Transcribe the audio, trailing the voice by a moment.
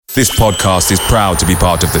This podcast is proud to be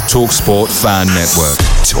part of the TalkSport Fan Network.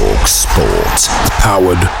 TalkSport.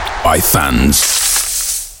 Powered by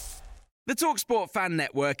fans. The TalkSport Fan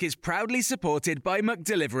Network is proudly supported by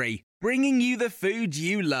McDelivery, bringing you the food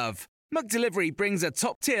you love. McDelivery brings a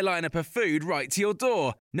top-tier lineup of food right to your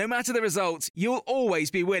door. No matter the result, you'll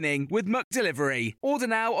always be winning with McDelivery. Order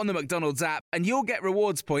now on the McDonald's app and you'll get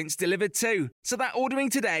rewards points delivered too. So that ordering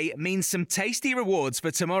today means some tasty rewards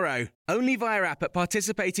for tomorrow. Only via app at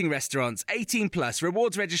participating restaurants. 18 plus.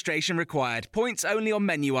 Rewards registration required. Points only on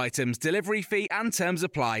menu items. Delivery fee and terms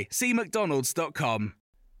apply. See mcdonalds.com.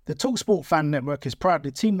 The TalkSport Fan Network is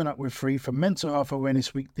proudly teaming up with Free for Mental Health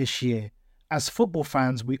Awareness Week this year. As football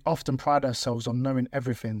fans, we often pride ourselves on knowing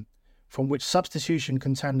everything, from which substitution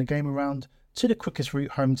can turn the game around to the quickest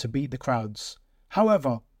route home to beat the crowds.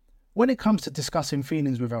 However, when it comes to discussing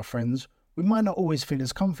feelings with our friends, we might not always feel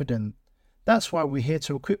as confident. That's why we're here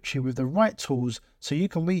to equip you with the right tools so you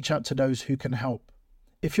can reach out to those who can help.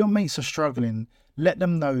 If your mates are struggling, let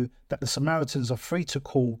them know that the Samaritans are free to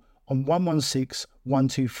call on 116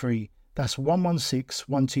 123. That's 116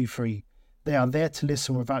 123. They are there to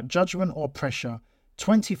listen without judgment or pressure,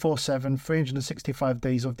 24/7, 365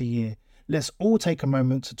 days of the year. Let's all take a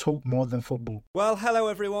moment to talk more than football. Well, hello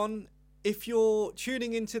everyone. If you're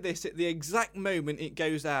tuning into this at the exact moment it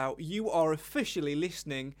goes out, you are officially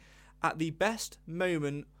listening at the best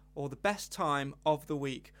moment or the best time of the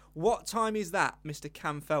week. What time is that, Mr.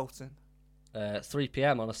 Cam Felton? 3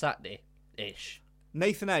 p.m. on a Saturday-ish.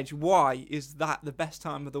 Nathan Edge, why is that the best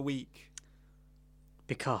time of the week?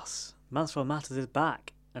 Because Mansfield Matters is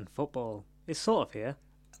back and football is sort of here.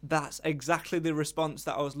 That's exactly the response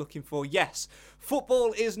that I was looking for. Yes,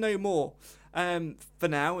 football is no more for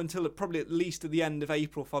now, until probably at least at the end of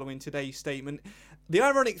April following today's statement. The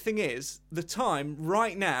ironic thing is, the time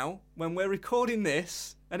right now, when we're recording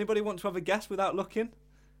this, anybody want to have a guess without looking?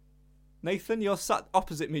 Nathan, you're sat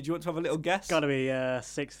opposite me. Do you want to have a little guess? Got to be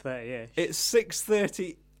 6:30ish. It's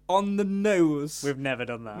 6:30 on the nose. We've never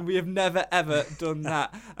done that. We have never, ever done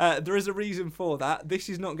that. There is a reason for that. This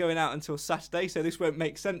is not going out until Saturday, so this won't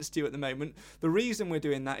make sense to you at the moment. The reason we're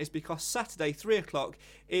doing that is because Saturday, 3 o'clock,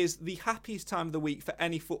 is the happiest time of the week for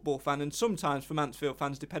any football fan, and sometimes for Mansfield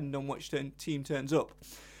fans, depending on which team turns up.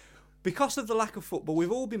 Because of the lack of football,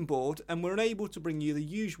 we've all been bored, and we're unable to bring you the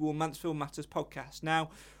usual Mansfield Matters podcast. Now,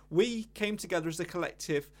 we came together as a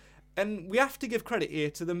collective, and we have to give credit here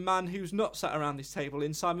to the man who's not sat around this table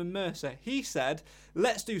in Simon Mercer. He said,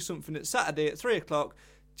 let's do something at Saturday at 3 o'clock,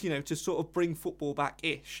 to sort of bring football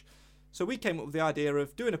back-ish. So we came up with the idea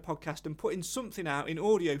of doing a podcast and putting something out in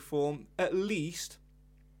audio form, at least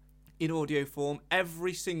in audio form,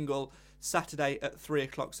 every single Saturday at 3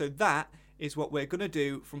 o'clock. So that is what we're going to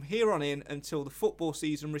do from here on in until the football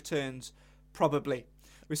season returns, probably.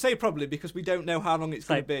 We say probably because we don't know how long it's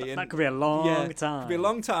going to be. That could be a long time. It could be a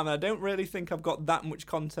long time, and I don't really think I've got that much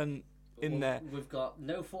content in there. We've got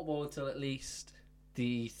no football until at least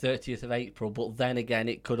the 30th of April, but then again,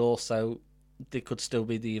 there could still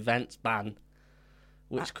be the events ban,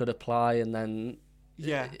 which could apply, and then...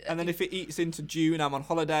 Yeah, and then if it eats into June, I'm on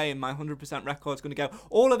holiday and my 100% record's going to go.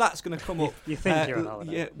 All of that's going to come up. You think you're on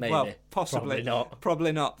holiday? Yeah, maybe. Well, possibly.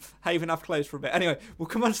 Probably not. Haven have closed for a bit. Anyway, we'll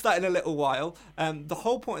come on to that in a little while. The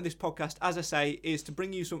whole point of this podcast, as I say, is to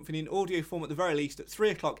bring you something in audio form at the very least at 3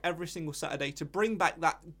 o'clock every single Saturday to bring back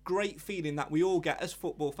that great feeling that we all get as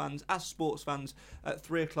football fans, as sports fans, at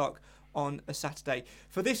 3 o'clock on a Saturday.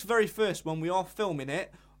 For this very first one, we are filming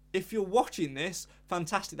it. If you're watching this,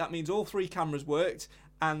 fantastic. That means all 3 cameras worked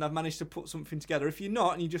and I've managed to put something together. If you're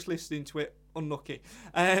not and you're just listening to it, unlucky.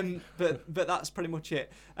 But that's pretty much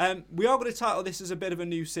it. We are going to title this as a bit of a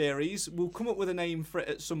new series. We'll come up with a name for it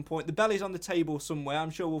at some point. The bell is on the table somewhere.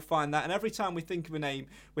 I'm sure we'll find that. And every time we think of a name,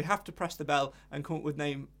 we have to press the bell and come up with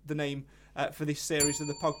the name for this series of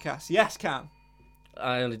the podcast. Yes, Cam?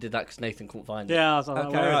 I only did that because Nathan couldn't find it. Yeah, I was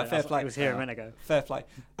okay, right, fair play. It was here a minute ago. Fair play.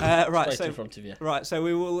 Right, Straight so in front of you. Right, so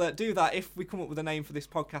we will do that. If we come up with a name for this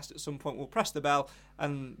podcast at some point, we'll press the bell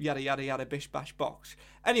and yada yada yada bish bash box.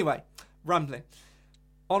 Anyway, rambling.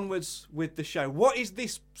 Onwards with the show. What is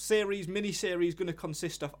this mini-series going to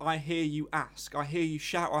consist of? I hear you ask. I hear you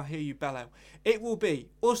shout. I hear you bellow. It will be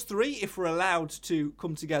us 3 if we're allowed to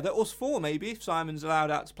come together. Us 4 maybe if Simon's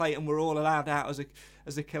allowed out to play and we're all allowed out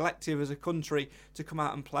as a collective, as a country to come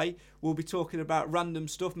out and play. We'll be talking about random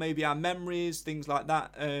stuff, maybe our memories, things like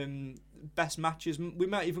that, best matches. We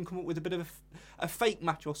might even come up with a bit of a fake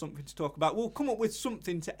match or something to talk about. We'll come up with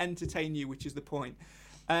something to entertain you, which is the point.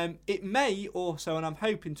 It may also, and I'm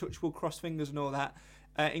hoping, touch wood, cross fingers and all that,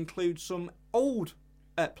 include some old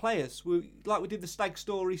players. Like we did the Stag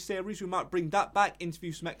Story series, we might bring that back,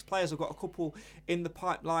 interview some ex-players. I've got a couple in the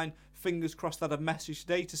pipeline. Fingers crossed that I've messaged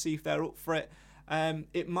today to see if they're up for it.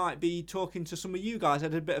 It might be talking to some of you guys. I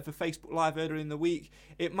did a bit of a Facebook Live earlier in the week.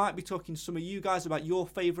 It might be talking to some of you guys about your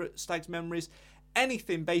favourite Stags memories.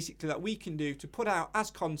 Anything basically that we can do to put out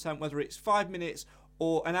as content, whether it's 5 minutes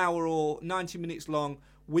or an hour or 90 minutes long,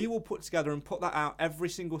 we will put together and put that out every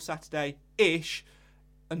single Saturday-ish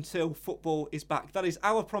until football is back. That is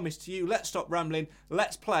our promise to you. Let's stop rambling.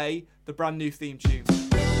 Let's play the brand new theme tune.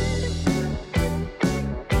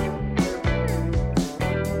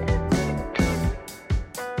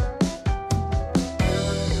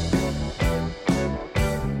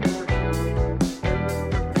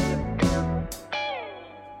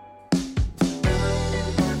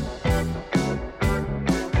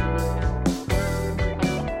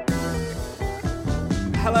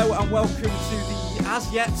 Hello and welcome to the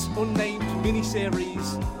as yet unnamed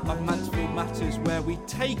mini-series of Mansfield Matters, where we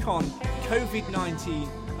take on COVID-19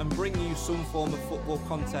 and bring you some form of football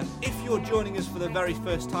content. If you're joining us for the very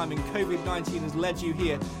first time and COVID-19 has led you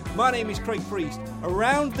here, my name is Craig Priest.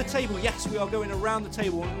 Around the table, yes, we are going around the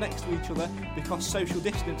table next to each other because social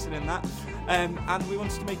distancing and that, and we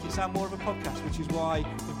wanted to make it sound more of a podcast, which is why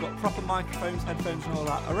we've got proper microphones, headphones and all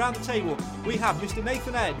that. Around the table, we have Mr.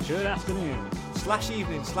 Nathan Edge. Good afternoon. /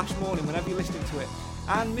 evening / morning, whenever you're listening to it.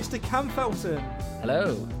 And Mr. Cam Felton.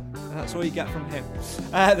 Hello. That's all you get from him.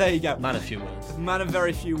 There you go. Man of few words. Man of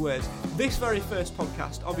very few words. This very first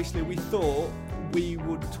podcast, obviously, we thought we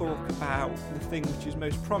would talk about the thing which is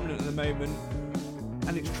most prominent at the moment,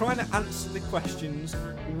 and it's trying to answer the questions: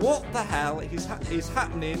 what the hell is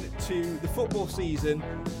happening to the football season,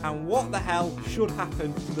 and what the hell should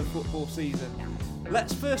happen to the football season?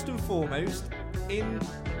 Let's first and foremost, in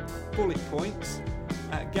bullet points,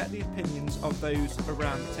 get the opinions of those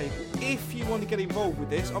around the table. If you want to get involved with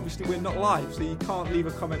this, obviously we're not live, so you can't leave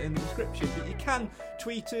a comment in the description, but you can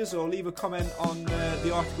tweet us or leave a comment on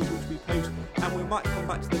the articles which we post, and we might come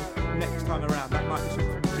back to them next time around. That might be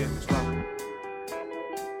something to do as well.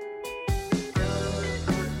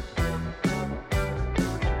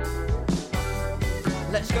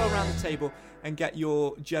 Let's go around the table and get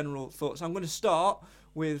your general thoughts. I'm going to start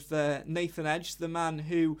with Nathan Edge, the man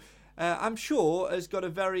who I'm sure has got a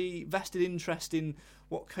very vested interest in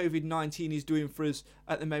what COVID-19 is doing for us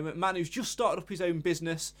at the moment. A man who's just started up his own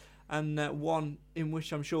business, and one in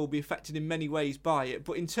which I'm sure will be affected in many ways by it.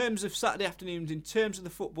 But in terms of Saturday afternoons, in terms of the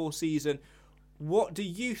football season, what do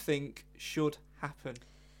you think should happen?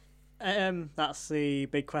 That's the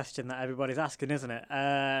big question that everybody's asking, isn't it?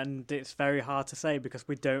 And it's very hard to say because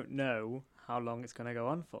we don't know how long it's going to go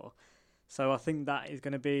on for. So I think that is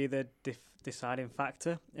going to be the deciding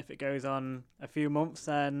factor. If it goes on a few months,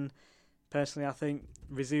 then personally I think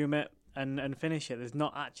resume it and finish it. There's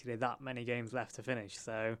not actually that many games left to finish,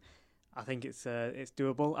 so I think it's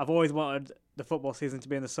doable. I've always wanted the football season to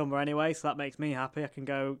be in the summer anyway, so that makes me happy. I can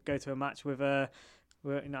go to a match with not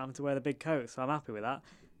having to wear the big coat, so I'm happy with that.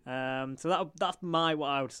 So that's what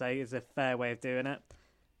I would say is a fair way of doing it.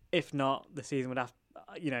 If not, the season would have,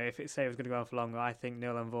 if it say it was going to go on for longer, I think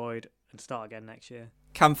nil and void and start again next year.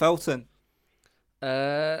 Cam Felton.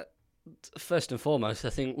 First and foremost, I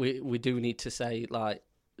think we do need to say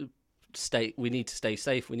we need to stay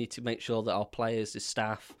safe. We need to make sure that our players, the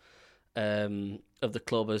staff of the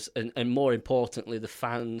club, and more importantly, the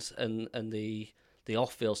fans and the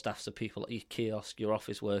off-field staff, so people like your kiosk, your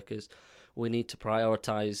office workers. We need to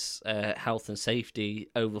prioritise health and safety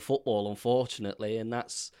over football, unfortunately, and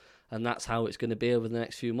that's how it's going to be over the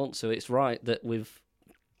next few months. So it's right that we've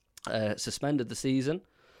suspended the season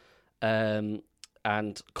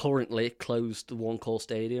and currently closed the One Call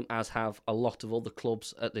Stadium, as have a lot of other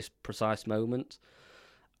clubs at this precise moment.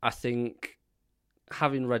 I think,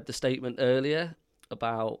 having read the statement earlier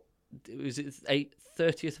about, was it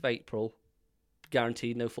 30th of April,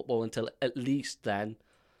 guaranteed no football until at least then.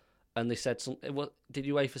 And they said something. What did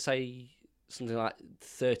UEFA say? Something like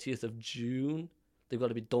 30th of June. They've got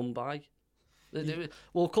to be done by.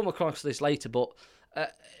 We'll come across this later, but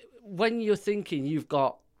when you're thinking you've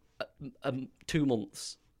got 2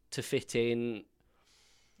 months to fit in,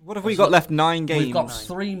 what have we got left? 9 games. We've got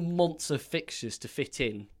 3 months of fixtures to fit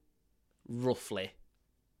in, roughly.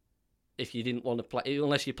 If you didn't want to play,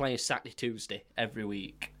 unless you're playing Saturday, Tuesday every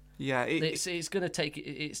week. Yeah, it's going to take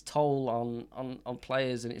its toll on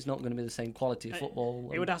players, and it's not going to be the same quality of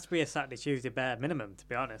football. It would have to be a Saturday, Tuesday bare minimum, to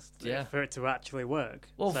be honest, for it to actually work.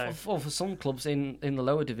 Well, for some clubs in the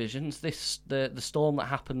lower divisions, the storms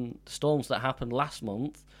that happened last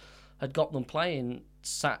month had got them playing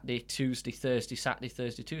Saturday, Tuesday, Thursday, Saturday,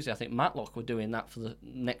 Thursday, Tuesday. I think Matlock were doing that for the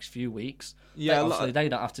next few weeks. Yeah, obviously they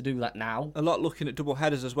don't have to do that now. A lot looking at double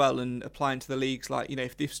headers as well and applying to the leagues. Like,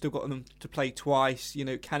 if they've still got them to play twice,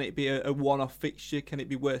 can it be a one-off fixture? Can it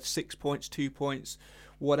be worth 6 points, 2 points,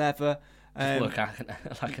 whatever? Look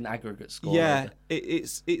like an aggregate score. Yeah,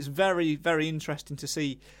 it's very, very interesting to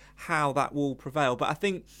see how that will prevail. But I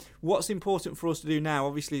think what's important for us to do now,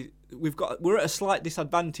 obviously, we're at a slight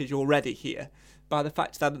disadvantage already here by the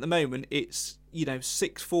fact that at the moment it's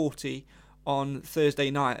 6:40 on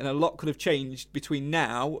Thursday night, and a lot could have changed between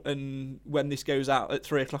now and when this goes out at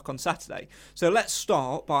 3 o'clock on Saturday. So let's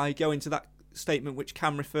start by going to that statement which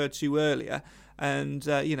Cam referred to earlier, and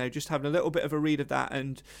just having a little bit of a read of that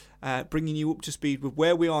and bringing you up to speed with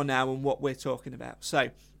where we are now and what we're talking about. So,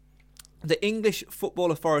 the English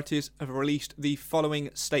football authorities have released the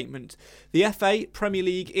following statement. The FA, Premier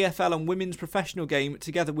League, EFL and Women's Professional Game,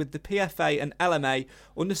 together with the PFA and LMA,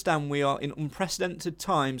 understand we are in unprecedented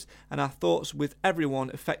times and our thoughts with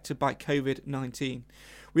everyone affected by COVID-19.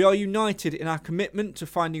 We are united in our commitment to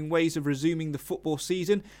finding ways of resuming the football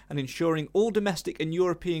season and ensuring all domestic and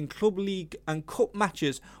European club league and cup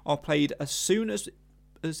matches are played as soon as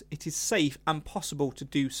it is safe and possible to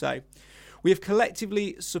do so. We have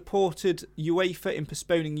collectively supported UEFA in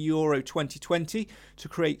postponing Euro 2020 to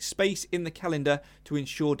create space in the calendar to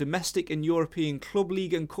ensure domestic and European club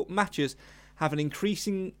league and cup matches have an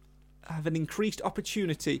increased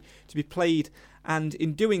opportunity to be played, and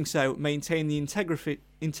in doing so maintain the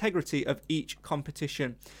integrity of each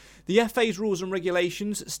competition. The FA's rules and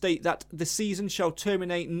regulations state that the season shall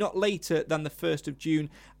terminate not later than the 1st of June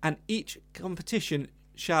and each competition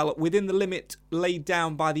shall, within the limit laid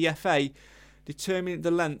down by the FA, determine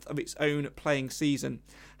the length of its own playing season.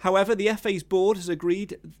 However, the FA's board has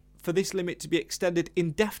agreed for this limit to be extended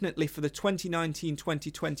indefinitely for the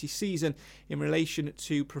 2019-2020 season in relation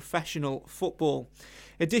to professional football.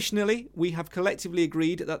 Additionally, we have collectively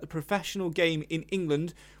agreed that the professional game in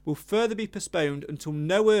England will further be postponed until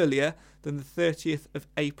no earlier than the 30th of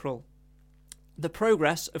April. The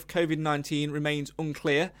progress of COVID-19 remains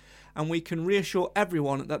unclear, and we can reassure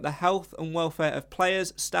everyone that the health and welfare of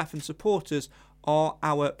players, staff and supporters are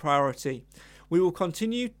our priority. We will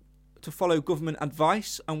continue to follow government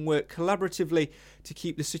advice and work collaboratively to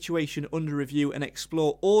keep the situation under review and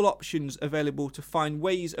explore all options available to find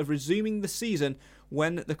ways of resuming the season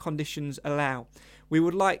when the conditions allow. We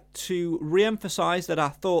would like to re-emphasise that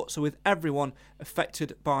our thoughts are with everyone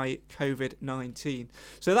affected by COVID-19.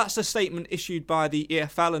 So that's a statement issued by the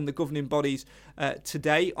EFL and the governing bodies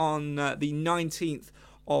today on the 19th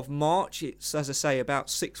of March. It's, as I say, about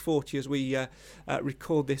 6:40 as we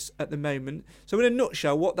record this at the moment. So in a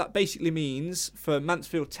nutshell, what that basically means for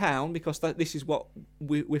Mansfield Town, because this is what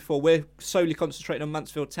we're solely concentrating on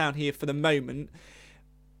Mansfield Town here for the moment.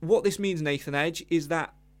 What this means, Nathan Edge, is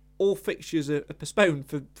that all fixtures are postponed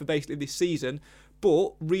for basically this season,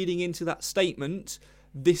 but reading into that statement,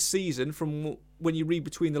 this season, from when you read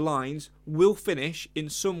between the lines, will finish in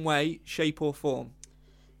some way, shape or form.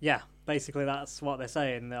 Yeah, basically that's what they're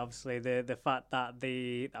saying. Obviously, the fact that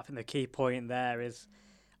I think the key point there is,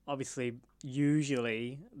 obviously,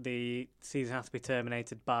 usually the season has to be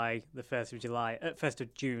terminated by the 1st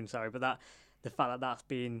of June, but that the fact that that's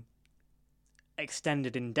been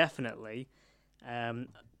extended indefinitely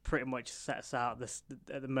pretty much sets out this.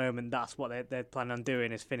 At the moment, that's what they're planning on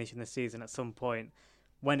doing, is finishing the season at some point.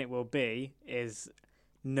 When it will be is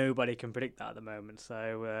nobody can predict that at the moment.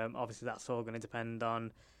 So obviously that's all going to depend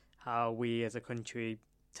on how we as a country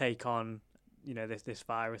take on this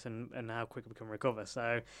virus and how quickly we can recover.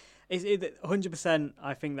 So it's 100%.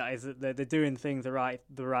 I think that is they're doing things the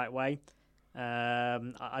right way.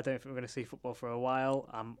 I don't think we're going to see football for a while.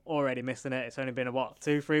 I'm already missing it. It's only been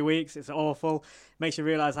 2-3 weeks. It's awful. Makes you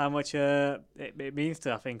realise how much it means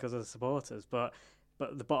to, I think, us as supporters. But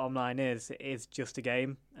the bottom line is, it is just a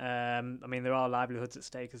game. I mean, there are livelihoods at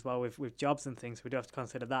stake as well with jobs and things. So we do have to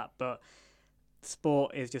consider that. But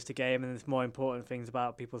sport is just a game, and there's more important things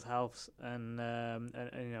about people's health and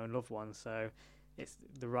loved ones. So it's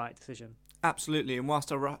the right decision. Absolutely, and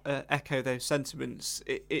whilst I echo those sentiments,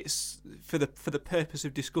 it's for the purpose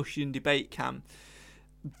of discussion and debate, Cam.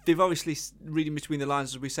 They've obviously, reading between the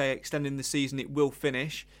lines, as we say, extending the season, it will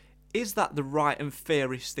finish. Is that the right and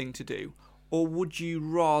fairest thing to do? Or would you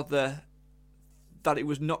rather that it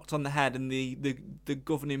was knocked on the head and the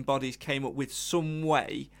governing bodies came up with some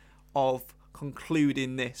way of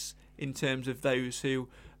concluding this in terms of those who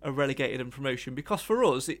are relegated and promotion? Because for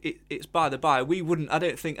us, it's by the by. I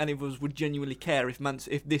don't think any of us would genuinely care if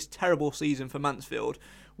this terrible season for Mansfield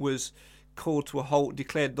was called to a halt,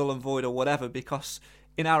 declared null and void or whatever, because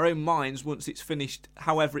in our own minds, once it's finished,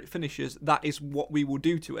 however it finishes, that is what we will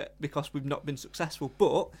do to it because we've not been successful.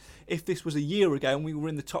 But if this was a year ago and we were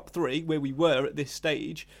in the top 3, where we were at this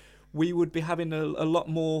stage, we would be having a lot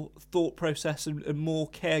more thought process and more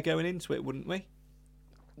care going into it, wouldn't we?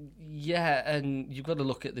 Yeah, and you've got to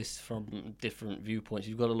look at this from different viewpoints.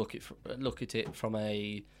 You've got to look at it from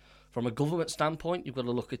a government standpoint. You've got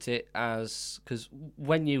to look at it as, because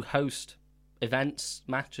when you host events,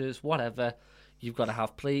 matches, whatever, you've got to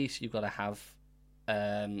have police, you've got to have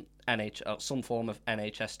some form of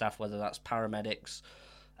NHS staff, whether that's paramedics,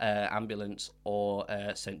 ambulance, or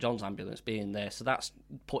St John's ambulance being there. So that's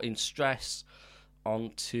putting stress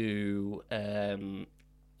onto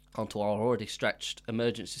our already stretched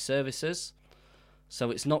emergency services. So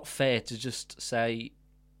it's not fair to just say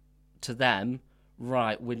to them,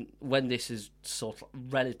 right, when this is sort of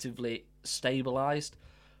relatively stabilised,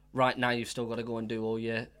 right now you've still got to go and do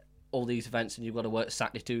all these events and you've got to work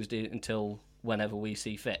Saturday, Tuesday until whenever we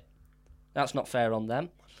see fit. That's not fair on them.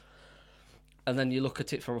 And then you look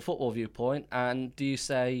at it from a football viewpoint, and do you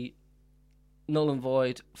say null and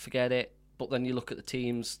void, forget it, but then you look at the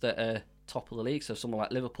teams that are top of the league, so someone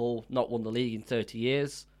like Liverpool, not won the league in 30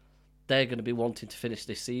 years, they're going to be wanting to finish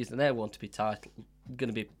this season, they want to be going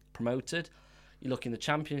to be promoted. You look in the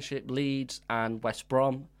Championship, Leeds and West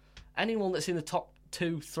Brom, anyone that's in the top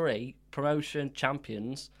 2, 3 promotion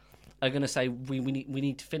champions are going to say we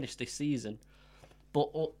need to finish this season.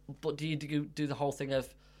 But do you do the whole thing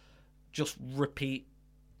of just repeat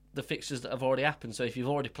the fixtures that have already happened? So if you've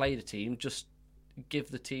already played a team, just give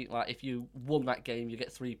the team, like, if you won that game, you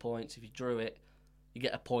get 3 points. If you drew it, you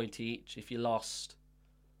get a point each. If you lost,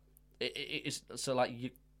 it's so like you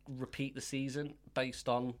repeat the season based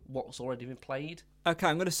on what's already been played. Okay,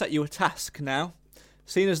 I'm going to set you a task now.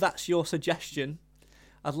 Seeing as that's your suggestion,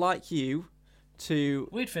 I'd like you to...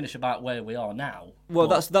 We'd finish about where we are now. Well,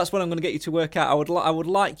 that's what I'm going to get you to work out. I would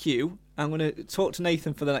like you... I'm going to talk to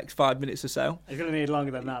Nathan for the next 5 minutes or so. He's going to need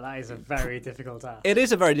longer than that. That is a very difficult task. It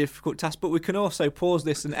is a very difficult task, but we can also pause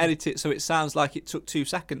this and edit it so it sounds like it took 2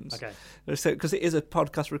 seconds. Okay. So, because it is a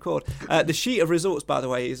podcast record. The sheet of results, by the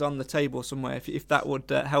way, is on the table somewhere. If that would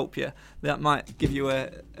help you, that might give you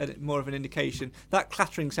a more of an indication. That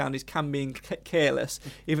clattering sound is Cam being careless,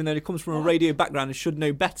 even though it comes from a radio background and should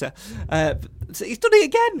know better. So he's done it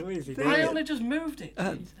again. I only just moved it.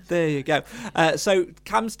 There you go. So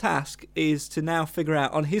Cam's task is to now figure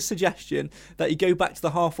out, on his suggestion, that you go back to the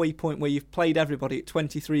halfway point where you've played everybody at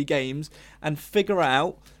 23 games and figure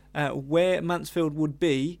out where Mansfield would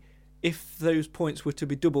be if those points were to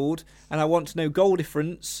be doubled. And I want to know goal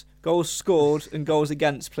difference, goals scored and goals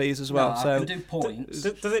against, please, as well. No, so I can do points.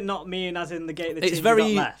 Does it not mean as in the team you got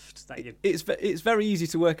left? That you... It's very easy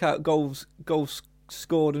to work out goals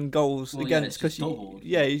scored and goals against, because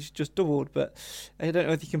he's just doubled. But I don't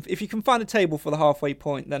know if you can find a table for the halfway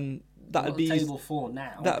point, then that'd be table for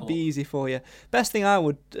now. That'd be easy for you. Best thing I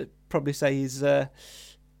would probably say is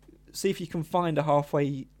see if you can find a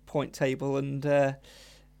halfway point table, and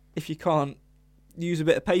if you can't, use a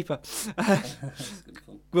bit of paper.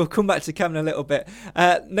 We'll come back to Cam in a little bit.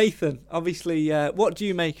 Nathan, obviously, what do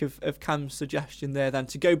you make of Cam's suggestion there then,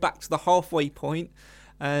 to go back to the halfway point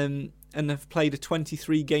and have played a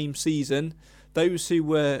 23-game season? Those who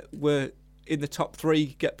were in the top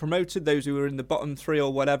 3 get promoted. Those who are in the bottom 3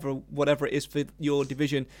 or whatever it is for your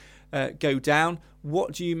division go down.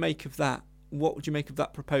 What do you make of that? What would you make of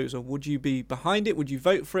that proposal? Would you be behind it? Would you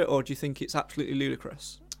vote for it? Or do you think it's absolutely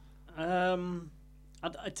ludicrous?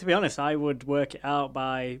 To be honest, I would work it out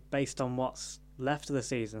based on what's left of the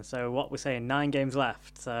season. So what we're saying, 9 games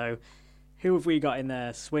left. So who have we got in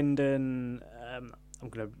there? Swindon.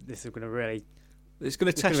 This is gonna really. It's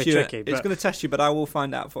going to test you. Tricky, it's going to test you, but I will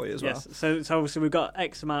find out for you as well. So obviously we've got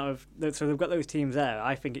X amount of. So they've got those teams there.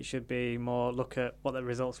 I think it should be more look at what the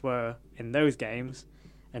results were in those games,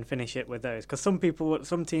 and finish it with those. Because some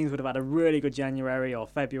teams would have had a really good January or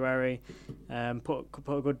February, put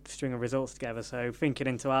a good string of results together. So thinking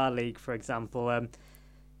into our league, for example,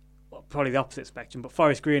 probably the opposite spectrum, but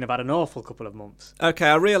Forest Green have had an awful couple of months. Okay,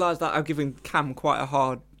 I realise that I've given Cam quite a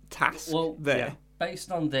hard task there. Yeah.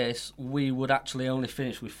 Based on this, we would actually only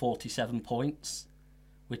finish with 47 points,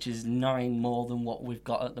 which is 9 more than what we've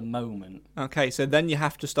got at the moment. Okay, so then you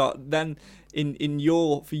have to start. Then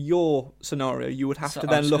for your scenario, you would have to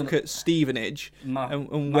then look at Stevenage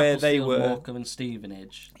and where they were. Morecambe and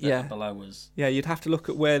Stevenage, below us. Yeah, you'd have to look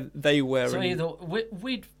at where they were. So either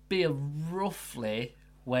we'd be roughly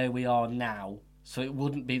where we are now, so it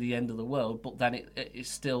wouldn't be the end of the world, but then it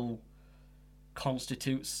still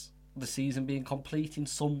constitutes the season being complete in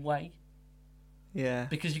some way. Yeah.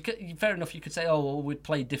 Because fair enough, you could say, we'd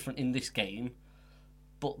play different in this game,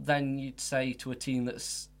 But then you'd say to a team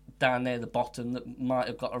that's down near the bottom that might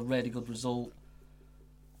have got a really good result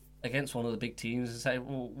against one of the big teams and say,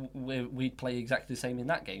 well, we'd play exactly the same in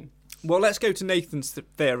that game. Well, let's go to Nathan's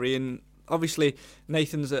theory. And obviously,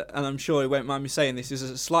 Nathan's, and I'm sure he won't mind me saying this, is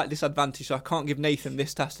a slight disadvantage, so I can't give Nathan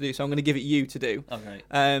this task to do, so I'm going to give it you to do. Okay.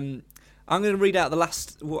 I'm going to read out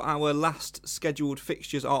what our last scheduled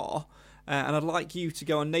fixtures are, and I'd like you to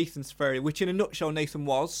go on Nathan's theory, which in a nutshell, Nathan,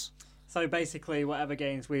 was... So basically, whatever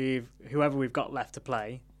games whoever we've got left to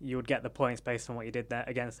play, you would get the points based on what you did there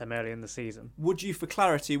against them early in the season. Would you, for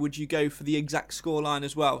clarity, go for the exact scoreline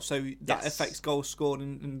as well? So that Yes. affects goals scored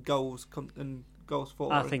and goals and goals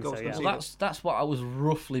for. I think so, yeah. Well, that's what I was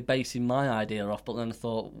roughly basing my idea off, but then I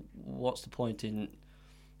thought, what's the point in...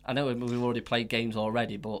 I know we've already played games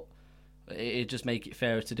already, but it'd just make it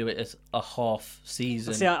fairer to do it as a half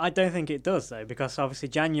season. See, I don't think it does, though, because obviously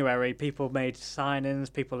January, people made signings,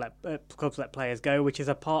 clubs let players go, which is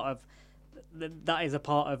a part of... That is a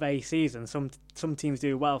part of a season. Some teams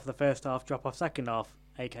do well for the first half, drop off second half,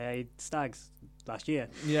 aka Stags last year.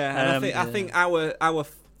 Yeah, and I think our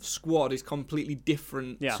squad is completely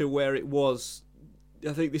different to where it was.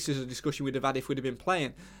 I think this is a discussion we'd have had if we'd have been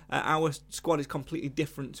playing. Our squad is completely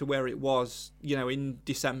different to where it was, in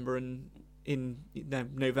December and in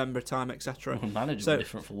November time, etc. Managers are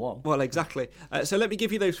different for one. Well, exactly. So let me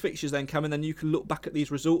give you those fixtures then, Cam, and then you can look back at these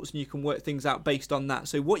results and you can work things out based on that.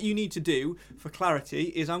 So what you need to do, for clarity,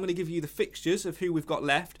 is I'm going to give you the fixtures of who we've got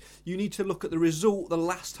left. You need to look at the result the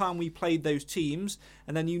last time we played those teams,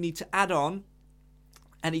 and then you need to add on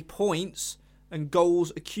any points and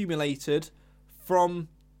goals accumulated from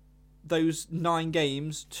those 9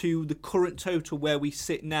 games to the current total where we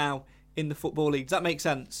sit now in the Football League. Does that make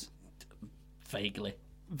sense? Vaguely.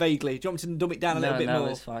 Do you want me to dumb it down a little bit more? No,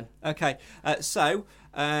 it's fine. Okay, so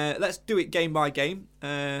let's do it game by game.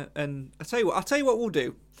 And I'll tell you what we'll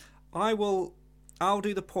do. I'll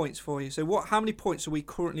do the points for you. So how many points are we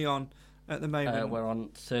currently on at the moment? We're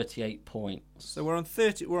on 38 points. So we're on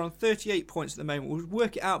 38 points at the moment. We'll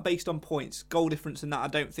work it out based on points. Goal difference and that I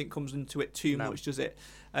don't think comes into it too much, does it?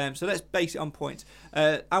 So let's base it on points.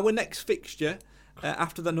 Our next fixture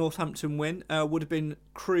after the Northampton win would have been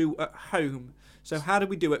Crewe at home. So how did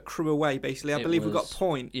we do at Crewe away, basically? I believe we got a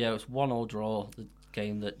point. Yeah, it was 1-1 draw, the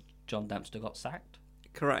game that John Dempster got sacked.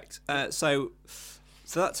 Correct. So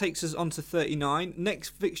that takes us on to 39. Next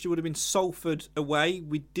fixture would have been Salford away.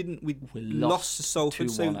 We lost to Salford,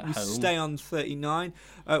 so we stay on 39.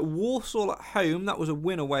 Walsall at home, that was a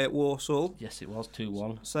win away at Walsall. Yes, it was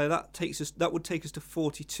 2-1. So that would take us to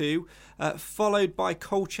 42. Followed by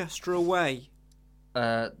Colchester away.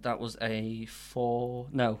 That was a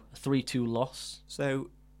 3-2 loss. So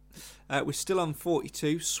we're still on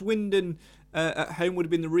 42. Swindon at home would have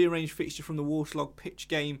been the rearranged fixture from the Waterlog pitch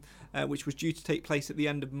game, which was due to take place at the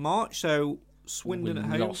end of March. So Swindon at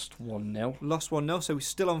home lost 1-0. Lost 1-0. So we're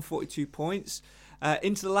still on 42 points.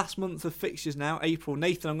 Into the last month of fixtures now, April.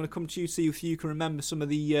 Nathan, I'm going to come to you to see if you can remember some of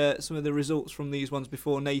the results from these ones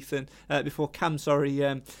before Cam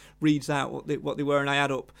reads out what they were, and I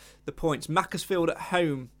add up the points. Macclesfield at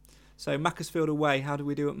home. So Macclesfield away. How do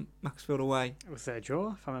we do at Macclesfield away? It was a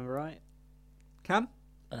draw, if I remember right. Cam?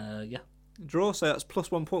 Yeah. Draw, so that's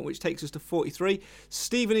plus 1 point, which takes us to 43.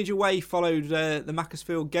 Stevenage away followed the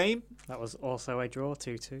Macclesfield game. That was also a draw,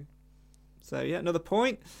 2-2. So, yeah, another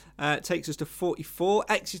point. Takes us to 44.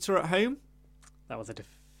 Exeter at home. That was a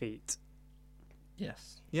defeat.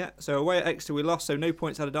 Yes. Yeah, so away at Exeter we lost, so no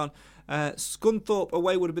points added on. Scunthorpe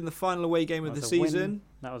away would have been the final away game of the season.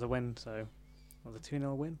 That was a win, so that was a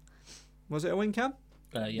 2-0 win. Was it a win, Cam?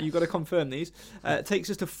 Yes. You've got to confirm these. Takes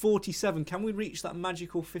us to 47. Can we reach that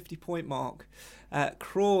magical 50-point mark?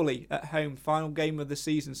 Crawley at home, final game of the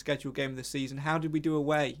season, scheduled game of the season. How did we do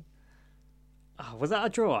away? Oh, was that a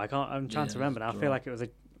draw? I'm trying to remember now. I feel like it was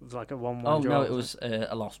like a 1-1 draw. Oh, no, it was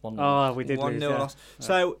a loss, 1-0. Oh, we did 1-0 lose, yeah. loss.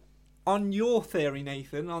 So, on your theory,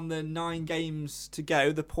 Nathan, on the 9 games to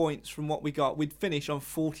go, the points from what we got, we'd finish on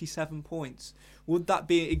 47 points. Would that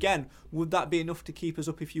be enough to keep us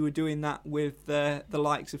up if you were doing that with the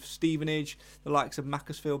likes of Stevenage, the likes of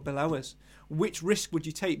Macclesfield below us? Which risk would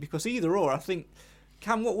you take? Because either or, I think,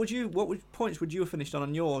 Cam, what points would you have finished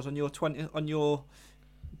on yours, on your 20, on your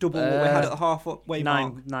double what we had at the halfway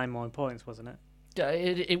mark? 9 more points, wasn't it?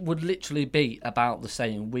 It would literally be about the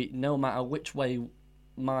same. No matter which way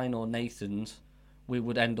mine or Nathan's, we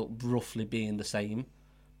would end up roughly being the same,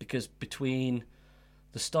 because between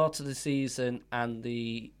the start of the season and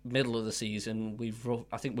the middle of the season,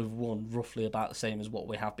 I think we've won roughly about the same as what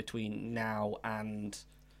we have between now and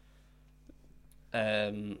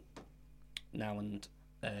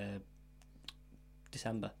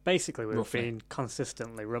December. Basically, we've roughly been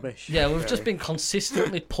consistently rubbish. Yeah, we've really. just been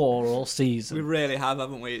consistently poor all season. We really have,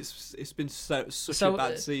 haven't we? It's been such a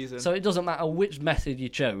bad season. So it doesn't matter which method you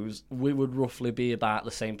chose, we would roughly be about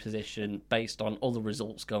the same position based on other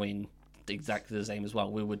results going exactly the same as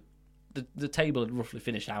well. We would the table would roughly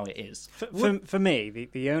finish how it is. For me,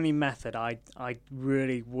 the only method I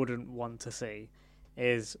really wouldn't want to see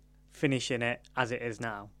is finishing it as it is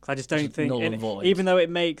now, because I just don't think null and void. even though it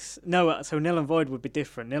makes so nil and void would be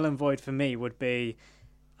different. Nil and void for me would be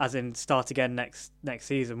as in start again next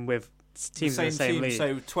season with teams in the same team, league.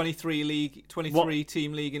 So 23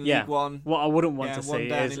 team league in League One. What I wouldn't want to one see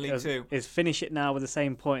down in League Two. is finish it now with the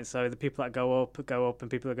same points, so the people that go up,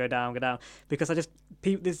 and people that go down, because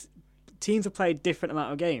there's teams have played different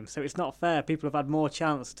amount of games, so it's not fair. People have had more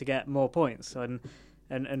chance to get more points, and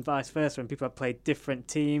vice versa. And people have played different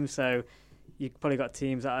teams, so you've probably got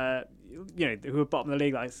teams that are, who are bottom of the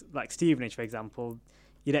league, like Stevenage, for example.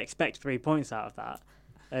 You'd expect 3 points out of that,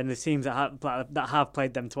 and the teams that have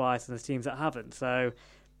played them twice, and the teams that haven't. So,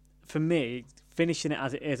 for me, finishing it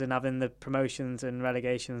as it is and having the promotions and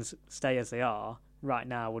relegations stay as they are right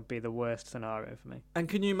now would be the worst scenario for me. And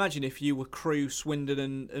can you imagine if you were Crewe,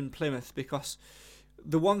 Swindon and Plymouth? Because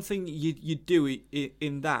the one thing you'd do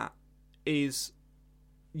in that is,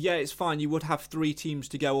 yeah, it's fine. You would have 3 teams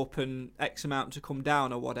to go up and X amount to come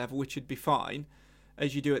down or whatever, which would be fine,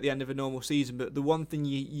 as you do at the end of a normal season. But the one thing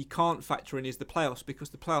you can't factor in is the playoffs,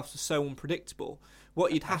 because the playoffs are so unpredictable.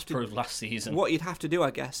 What you'd have to proved last season. What you'd have to do,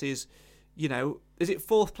 I guess, is, is it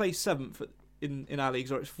 4th place, 7th in our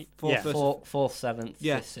leagues, or it's 4th, 4th, 7th, 5th,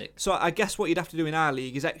 6th. So I guess what you'd have to do in our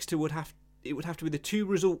league is Exeter would have to be the 2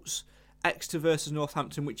 results, Exeter versus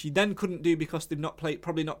Northampton, which you then couldn't do because they've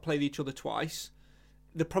probably not played each other twice.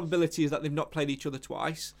 The probability is that they've not played each other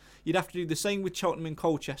twice. You'd have to do the same with Cheltenham and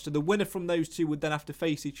Colchester. The winner from those 2 would then have to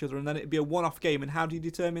face each other, and then it'd be a one-off game. And how do you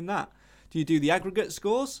determine that? Do you do the aggregate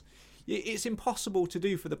scores? It's impossible to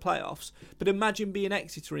do for the playoffs. But imagine being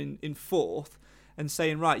Exeter in 4th and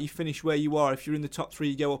saying, right, you finish where you are. If you're in the top 3,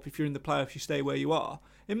 you go up. If you're in the playoffs, you stay where you are.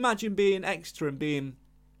 Imagine being Exeter and being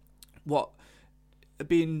what are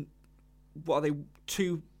they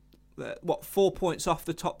 4 points off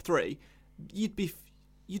the top 3? You'd be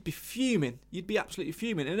fuming. You'd be absolutely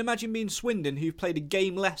fuming. And imagine being Swindon, who've played a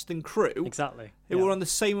game less than Crewe. Exactly. Who were on the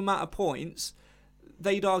same amount of points.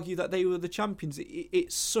 They'd argue that they were the champions.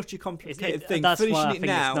 It's such a complicated thing. That's Finishing why I it think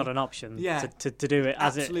now, it's not an option. Yeah, to do it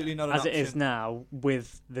as it is now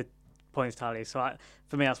with the points tally. So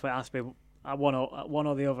for me, that's what it has to be. One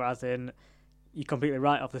or the other, as in you completely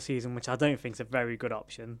write off the season, which I don't think is a very good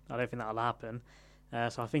option. I don't think that'll happen.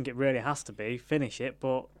 So I think it really has to be finish it,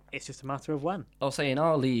 but it's just a matter of when. I'll say in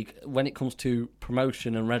our league, when it comes to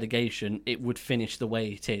promotion and relegation, it would finish the way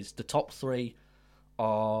it is. The top 3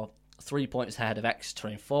 are 3 points ahead of Exeter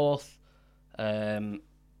in 4th.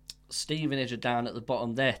 Stevenage are down at the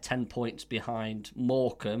bottom. They're 10 points behind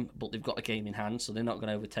Morecambe, but they've got a game in hand, so they're not going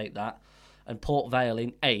to overtake that. And Port Vale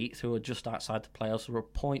in 8th, who are just outside the playoffs, are a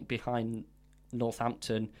point behind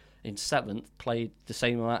Northampton in 7th, played the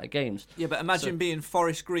same amount of games. Yeah, but imagine being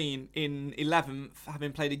Forest Green in 11th,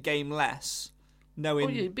 having played a game less,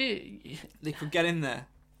 knowing they could get in there.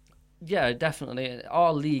 Yeah, definitely.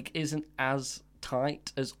 Our league isn't as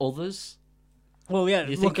tight as others. Well, yeah,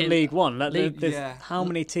 look at League One. Yeah. How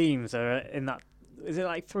many teams are in that? Is it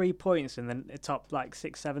like 3 points in the top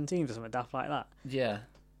 6-7 teams or something daft like that? Yeah,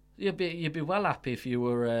 you'd be well happy if you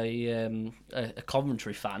were a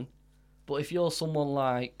Coventry fan. But if you're someone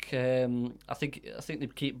like, I think they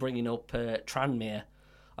keep bringing up Tranmere.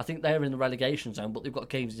 I think they're in the relegation zone, but they've got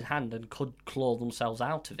games in hand and could claw themselves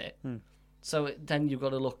out of it. So then you've got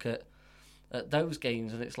to look at those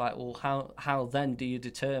games, and it's like, well, how then do you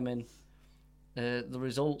determine the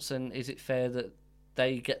results, and is it fair that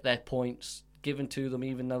they get their points given to them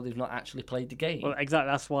even though they've not actually played the game? Well, exactly.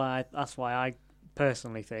 That's why I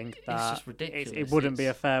personally think that it's just ridiculous. It wouldn't be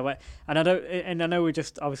a fair way. And I know we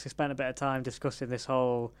just obviously spent a bit of time discussing this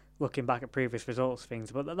whole looking back at previous results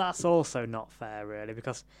things, but that's also not fair, really,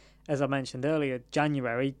 because as I mentioned earlier,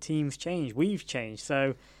 January teams change, we've changed.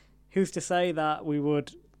 So who's to say that we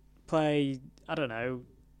would play, I don't know,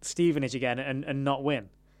 Stevenage again and not win?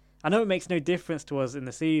 I know it makes no difference to us in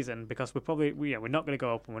the season because we're not going to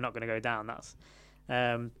go up and we're not going to go down. That's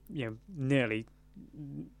nearly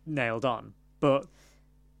nailed on. But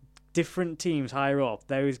different teams higher up,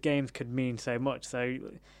 those games could mean so much. So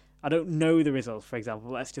I don't know the results. For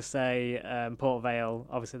example, let's just say Port Vale.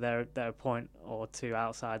 Obviously, they're a point or 2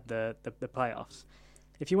 outside the playoffs.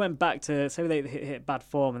 If you went back to say they hit bad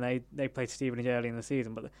form and they played Stevenage early in the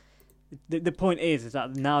season, but the point is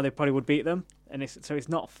that now they probably would beat them. and it's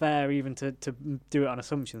not fair even to do it on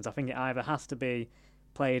assumptions. I think it either has to be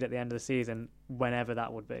played at the end of the season, whenever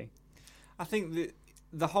that would be. I think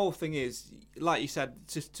the whole thing is, like you said,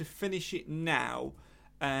 to finish it now,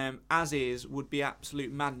 as is, would be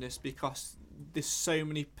absolute madness, because there's so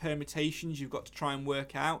many permutations you've got to try and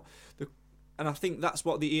work out. And I think that's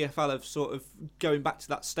what the EFL have sort of, going back to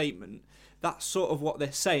that statement, that's sort of what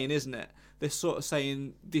they're saying, isn't it? They're sort of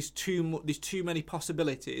saying there's too many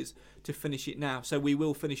possibilities to finish it now, so we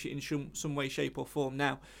will finish it in some way, shape or form.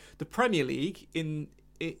 Now, the Premier League, in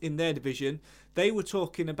their division, they were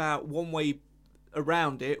talking about one way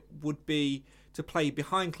around it would be to play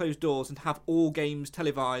behind closed doors and have all games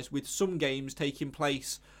televised, with some games taking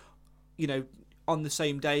place, on the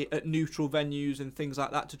same day at neutral venues and things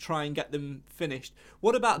like that, to try and get them finished.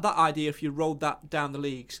 What about that idea if you rolled that down the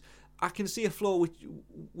leagues? I can see a flaw,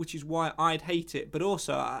 which is why I'd hate it, but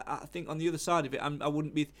also I think on the other side of it, I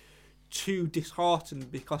wouldn't be too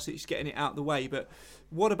disheartened because it's getting it out of the way. But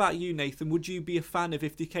what about you, Nathan? Would you be a fan of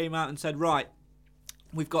if they came out and said, right,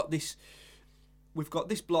 we've got this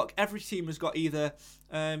block, every team has got either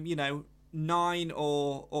 9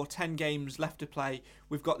 or 10 games left to play,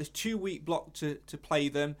 we've got this 2-week block to play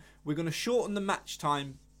them, we're going to shorten the match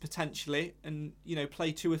time potentially and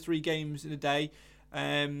play 2 or 3 games in a day,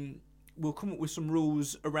 we'll come up with some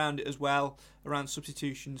rules around it as well, around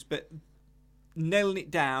substitutions, but nailing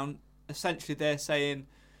it down, essentially they're saying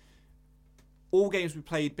all games we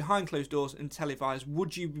played behind closed doors and televised.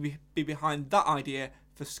 Would you be behind that idea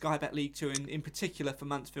for Sky Bet League 2 and in particular for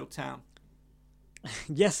Mansfield Town?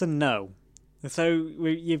 Yes and no. So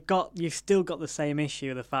you've still got the same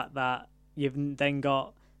issue, the fact that you've then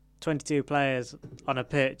got 22 players on a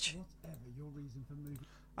pitch.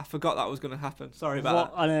 I forgot that was going to happen. Sorry about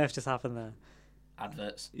that. What on earth just happened there?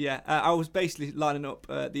 Adverts. Yeah, I was basically lining up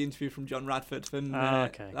the interview from John Radford, and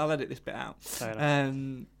okay. I'll edit this bit out.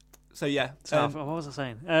 So yeah. What was I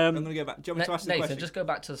saying? I'm going to go back. Do you want me to ask the question? Nathan, just go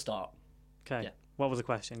back to the start. Okay. Yeah. What was the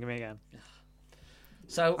question? Give me again.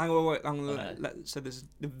 So I'm going to so there's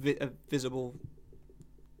a visible.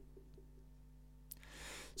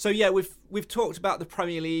 So yeah, we've talked about the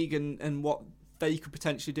Premier League and what they could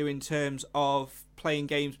potentially do in terms of playing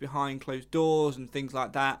games behind closed doors and things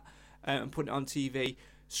like that, and putting it on TV.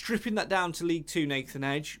 Stripping that down to League 2, Nathan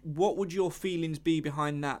Edge, what would your feelings be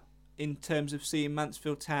behind that in terms of seeing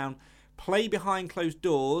Mansfield Town play behind closed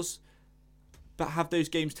doors, but have those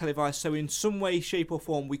games televised, so in some way, shape or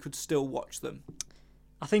form we could still watch them?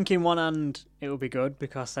 I think in one hand it would be good,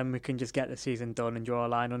 because then we can just get the season done and draw a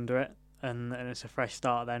line under it, and it's a fresh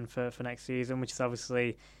start then for next season, which is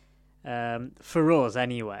obviously, for us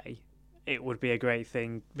anyway, it would be a great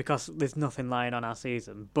thing, because there's nothing lying on our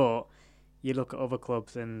season. But you look at other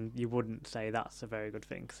clubs and you wouldn't say that's a very good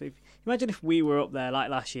thing. So imagine if we were up there like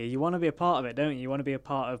last year. You want to be a part of it, don't you? You want to be a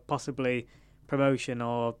part of possibly promotion,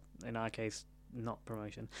 or in our case, not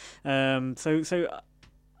promotion.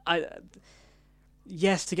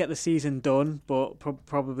 Yes, to get the season done, but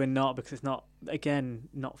probably not, because it's not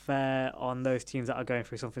fair on those teams that are going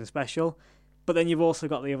through something special. But then you've also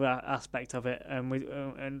got the other aspect of it,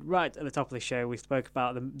 and right at the top of the show we spoke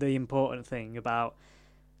about the important thing about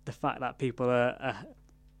the fact that people are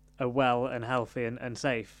well and healthy and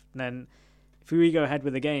safe. And then if we go ahead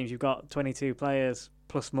with the games, you've got 22 players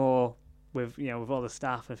plus more with all the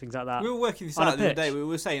staff and things like that. We were working this out the other day. We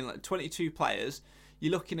were saying like 22 players.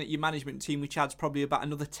 You're looking at your management team, which adds probably about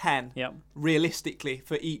another 10 realistically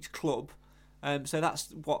for each club. So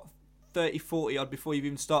that's, 30, 40 odd before you've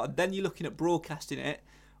even started. Then you're looking at broadcasting it.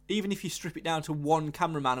 Even if you strip it down to one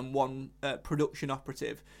cameraman and one production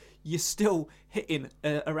operative, you're still hitting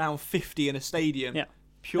around 50 in a stadium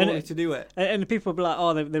purely to do it. And people will be like,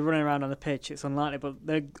 oh, they're running around on the pitch. It's unlikely. But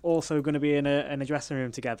they're also going to be in a dressing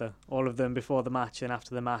room together, all of them, before the match and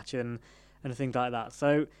after the match and things like that.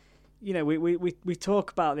 So, we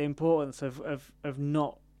talk about the importance of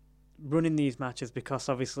not running these matches, because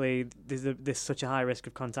obviously there's such a high risk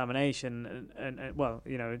of contamination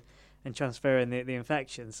and transferring the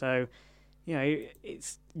infection. So,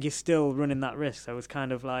 you're still running that risk. So it's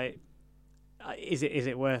kind of like, is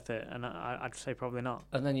it worth it? And I'd say probably not.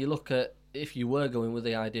 And then you look at, if you were going with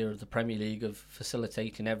the idea of the Premier League of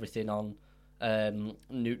facilitating everything on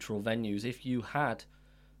neutral venues, if you had,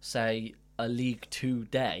 say, a League 2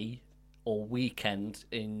 day or weekend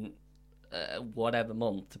in whatever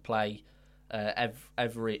month to play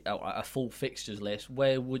every a full fixtures list,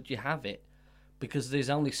 where would you have it? Because there's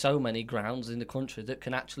only so many grounds in the country that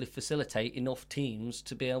can actually facilitate enough teams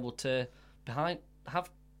to be able to have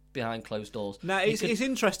behind closed doors. Now, it's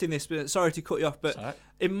interesting this, but sorry to cut you off, but Sorry.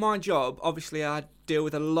 in my job, obviously, I deal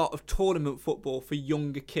with a lot of tournament football for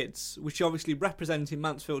younger kids, which obviously representing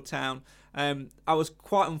Mansfield Town. We were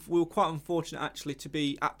quite unfortunate actually to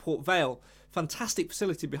be at Port Vale, fantastic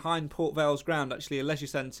facility behind Port Vale's ground, actually a leisure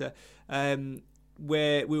centre,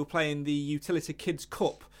 where we were playing the Utility Kids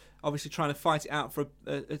Cup. Obviously trying to fight it out for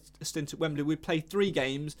a stint at Wembley. We played 3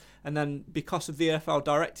 games, and then because of the EFL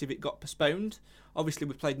directive, it got postponed. Obviously,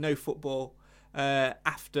 we played no football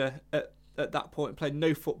after at that point. Played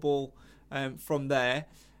no football from there,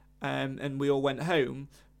 and we all went home.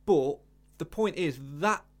 But the point is,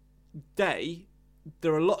 that day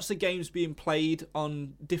there are lots of games being played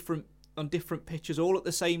on different pitches all at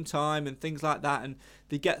the same time and things like that, and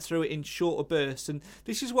they get through it in shorter bursts. And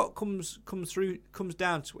this is what comes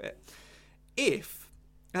down to it. If,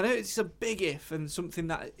 I know it's a big if and something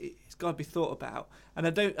that it's got to be thought about, and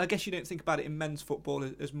I guess you don't think about it in men's football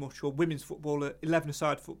as much, or women's football,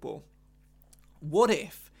 11-a-side football. What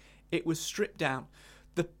if it was stripped down?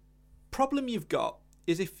 The problem you've got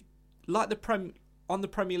is if, like on the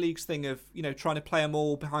Premier League's thing of, trying to play them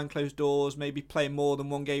all behind closed doors, maybe playing more than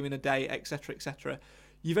one game in a day, etc., etc.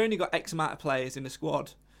 You've only got X amount of players in the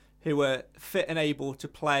squad who are fit and able to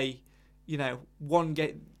play, one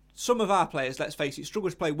game. Some of our players, let's face it, struggle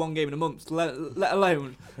to play one game in a month, let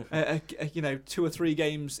alone, 2 or 3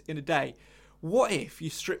 games in a day. What if you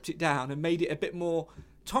stripped it down and made it a bit more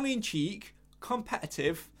tongue-in-cheek,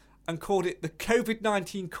 competitive, and called it the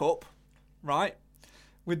COVID-19 Cup, right?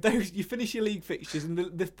 With those, you finish your league fixtures, and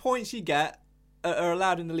the points you get are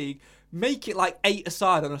allowed in the league. Make it like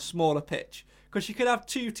 8-a-side on a smaller pitch, because you could have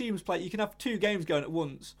 2 teams play. You can have 2 games going at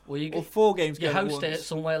once, or 4 games going at once. You host it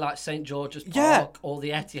somewhere like St George's Park or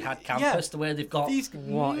the Etihad campus, where they've got these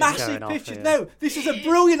massive pitches. No, this is a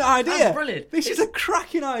brilliant idea. That's brilliant. This is a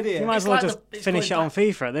cracking idea. You might as well just finish it on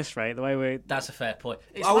FIFA at this rate. The way we. That's a fair point.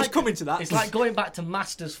 I was coming to that. It's like going back to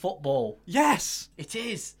Masters football. Yes, it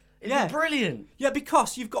is. It's brilliant. Yeah,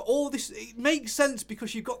 because you've got all this. It makes sense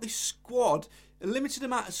because you've got this squad, a limited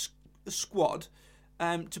amount of squad,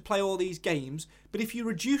 to play all these games. But if you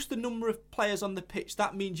reduce the number of players on the pitch,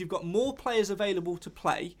 that means you've got more players available to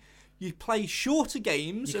play. You play shorter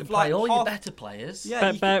games. You can play all your better players.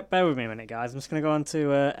 Yeah, bear with me a minute, guys. I'm just going to go on to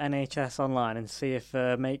NHS Online and see if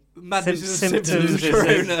symptoms is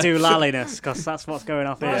doulaliness, because that's what's going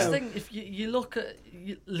off here. I think if you look at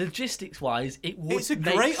logistics-wise, it would. It's a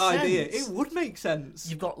great idea. It would make sense.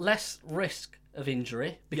 You've got less risk of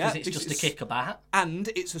injury because it's just a kick about, and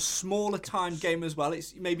it's a smaller time game as well.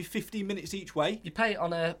 It's maybe 15 minutes each way. You play it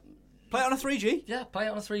on a 3G. Yeah, play it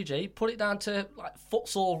on a 3G. Put it down to like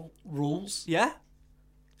futsal rules. Yeah,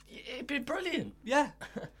 it'd be brilliant. Yeah,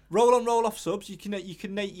 roll on, roll off subs. You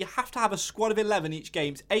have to have a squad of 11 each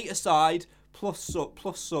game. It's 8-a-side plus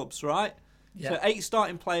subs, right? Yeah. So 8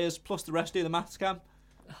 starting players plus the rest. Do the maths, Cam.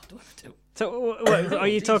 Oh, do I do? So, are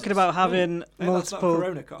you talking about having multiple? That's not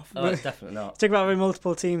corona cough. Oh, it's definitely not. Talking about having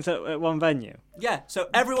multiple teams at one venue. Yeah, so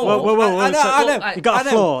everyone. Whoa. I know. You've got a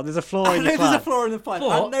floor. There's a floor in your plan. There's a floor in the plan.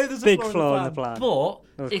 I know there's a big floor in the plan. But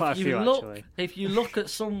there's quite a few actually. If you look at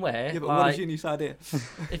somewhere, yeah, but what is your new idea?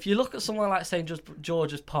 If you look at somewhere like St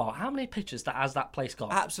George's Park, how many pitches has that place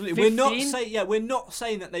got? Absolutely. 15? We're not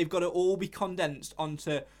saying that they've got to all be condensed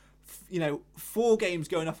onto, 4 games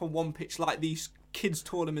going off on one pitch like these kids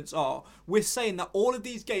tournaments are. We're saying that all of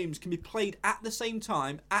these games can be played at the same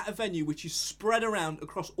time at a venue which is spread around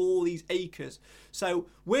across all these acres. So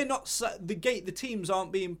we're not the teams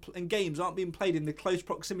aren't being and games aren't being played in the close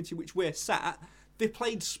proximity which we're sat. They're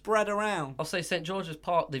played spread around. I'll say St George's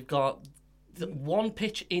Park. They've got one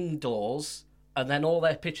pitch indoors and then all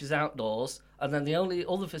their pitches outdoors, and then the only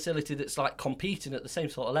other facility that's like competing at the same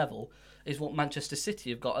sort of level is what Manchester City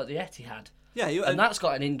have got at the Etihad. Yeah, and that's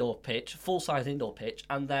got an indoor pitch, full-size indoor pitch,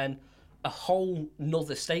 and then a whole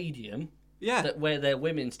nother stadium where their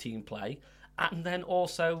women's team play, and then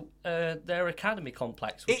also their academy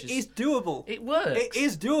complex. Which is doable. It works. It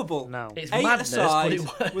is doable. No, it's 8 madness, aside, but it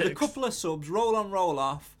works. With a couple of subs, roll on, roll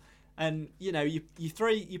off, and you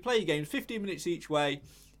play your games 15 minutes each way,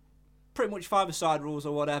 pretty much 5-a-side rules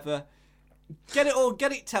or whatever. Get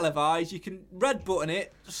it televised. You can red button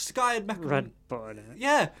it. Sky would make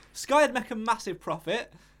Sky would make a massive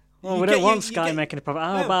profit. Well, we don't want Sky making a profit.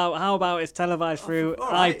 How about it's televised through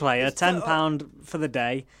iPlayer, £10 for the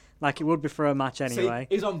day, like it would be for a match anyway.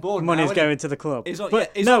 See, he's on board. Money's going to the club. He's on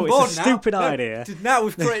it's board a stupid idea. Now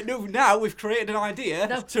we've created an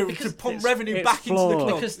idea to pump revenue back into the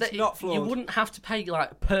club. Because it's not flawed. You wouldn't have to pay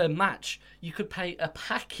like per match. You could pay a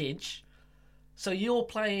package. So you're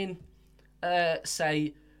playing,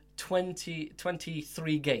 say,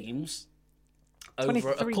 23 games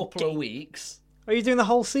over a 23 couple of weeks. Are you doing the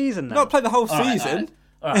whole season now? Not playing the whole All right, season.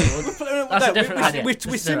 All right, well, that's a different idea.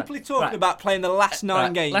 We're simply talking about playing the last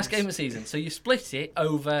 9 games. Last game of the season. So you split it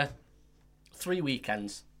over 3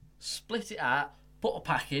 weekends. Split it out, put a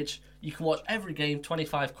package. You can watch every game,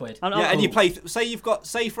 25 quid. And you play. Say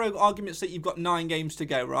for argument's sake, you've got 9 games to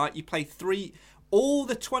go, right? You play 3. All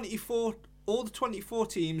the 24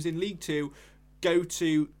 teams in League 2 go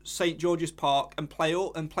to St George's Park and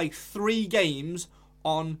play 3 games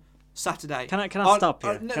on Saturday. Can I stop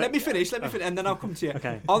you? Let me finish, and then I'll come to you.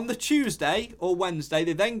 Okay. On the Tuesday or Wednesday,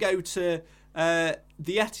 they then go to the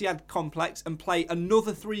Etihad complex and play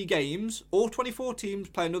another 3 games. All 24 teams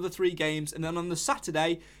play another 3 games, and then on the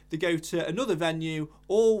Saturday they go to another venue,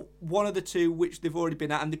 or one of the 2 which they've already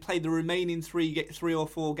been at, and they play the remaining 3 or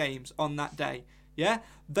 4 games on that day. Yeah,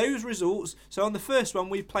 those results. So on the first one,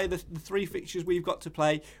 we play the 3 fixtures we've got to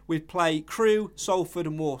play. We play Crewe, Salford,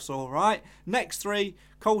 and Walsall. Right. Next 3: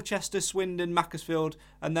 Colchester, Swindon, Macclesfield,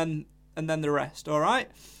 and then the rest. All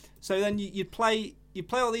right. So then you play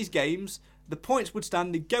all these games. The points would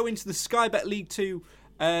stand. They go into the Sky Bet League 2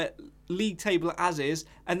 league table as is,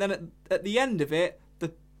 and then at the end of it,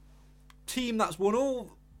 the team that's won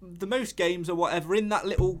all the most games or whatever in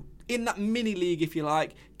that mini league, if you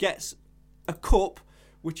like, gets a cup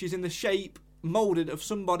which is in the shape moulded of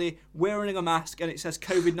somebody wearing a mask, and it says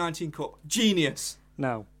COVID-19 Cup. Genius.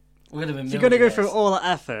 No. We're gonna If you're going to go through all that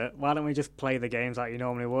effort, why don't we just play the games like you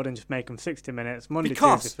normally would and just make them 60 minutes, Monday,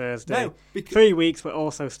 Tuesday, Thursday. 3 weeks, but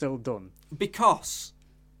also still done. Because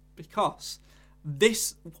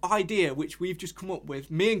this idea which we've just come up with,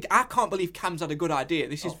 I can't believe Cam's had a good idea.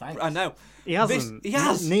 I know. He hasn't. He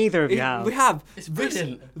has. Neither of you have. We have. It's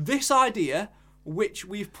brilliant. This idea which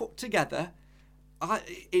we've put together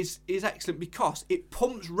is excellent because it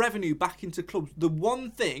pumps revenue back into clubs. The one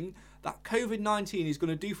thing that COVID-19 is going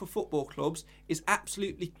to do for football clubs is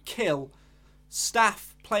absolutely kill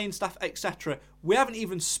staff, playing staff, etc. We haven't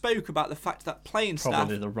even spoke about the fact that playing staff...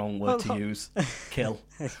 Probably the wrong word to use. Kill.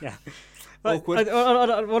 Yeah. Awkward.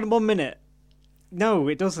 1 minute. No,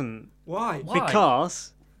 it doesn't. Why?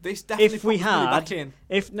 Because this definitely if we puts money had... back in.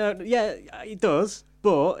 It does.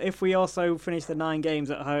 But if we also finish the 9 games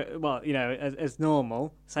at home, well, as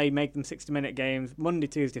normal, say make them 60-minute games, Monday,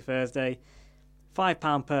 Tuesday, Thursday,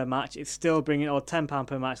 £5 per match, it's still bringing, or £10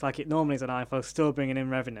 per match like it normally is on iPhone, still bringing in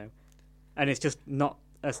revenue. And it's just not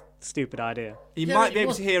a stupid idea. You might be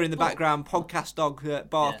able to hear in the background Podcast Dog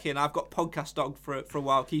barking. Yeah. I've got Podcast Dog for a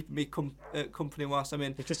while, keeping me company whilst I'm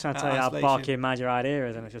in. He's just trying to tell you how barky and mad your idea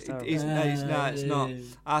is, and it's just terrible. It's not.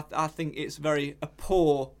 I think it's very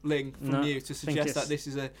appalling from you to suggest that this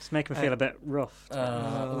is a... It's making me feel a bit rough.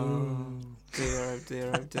 Oh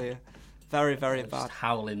dear. Very, very bad. Just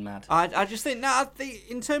howling mad. I just think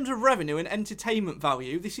in terms of revenue and entertainment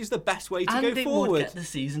value, this is the best way to go forward. And it would get the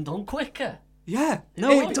season done quicker. Yeah.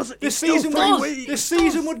 No, it doesn't. The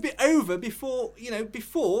season would be over before it'd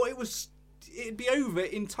be over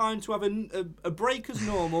in time to have a break as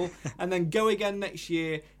normal and then go again next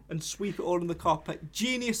year and sweep it all in the carpet.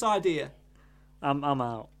 Genius idea. I'm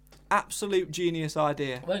out. Absolute genius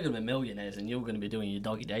idea. We're going to be millionaires and you're going to be doing your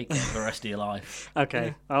doggy daycare for the rest of your life.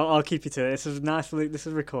 Okay, yeah. I'll keep you to it. This is nice. This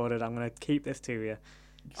is recorded. I'm going to keep this to you.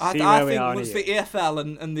 I think once the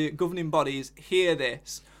EFL and the governing bodies hear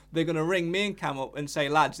this, they're going to ring me and Cam up and say,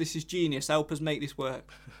 lads, this is genius. Help us make this work.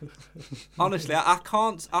 Honestly, I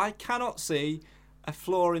cannot see a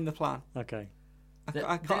flaw in the plan. Okay.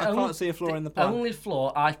 I can't see a flaw in the plan. The only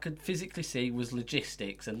flaw I could physically see was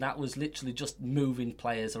logistics, and that was literally just moving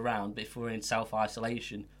players around before in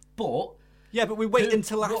self-isolation. But we wait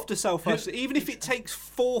until after self-isolation. Even if it takes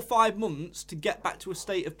 4 or 5 months to get back to a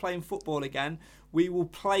state of playing football again, we will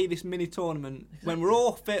play this mini tournament. Exactly. When we're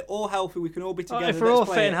all fit, all healthy, we can all be together. If we're all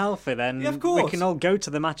fit and healthy, then of course. We can all go to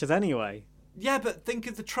the matches anyway. Yeah, but think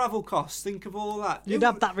of the travel costs. Think of all that. You'd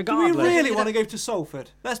have that regardless. Do we really want to go to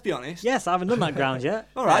Salford? Let's be honest. Yes, I haven't done that ground yet.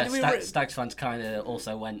 All right. Stags fans kind of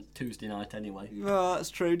also went Tuesday night anyway. Well, that's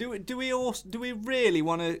true. Do we really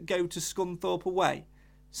want to go to Scunthorpe away?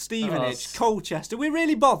 Stevenage, Colchester. We're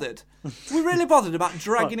really bothered. We're really bothered about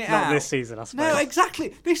dragging it out. Not this season, I suppose. No,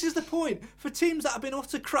 exactly. This is the point. For teams that have been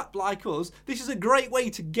utter crap like us, this is a great way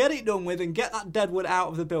to get it done with and get that deadwood out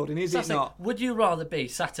of the building, is it not? Would you rather be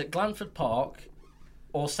sat at Glanford Park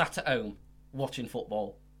or sat at home watching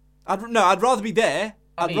football? I'd rather be there.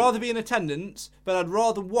 I'd rather be in attendance, but I'd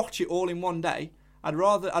rather watch it all in one day. I'd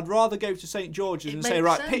rather go to St George's and say,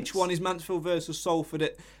 right, pitch 1 is Mansfield versus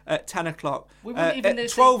Salford at 10 o'clock. At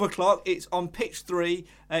 12 o'clock, it's on pitch 3.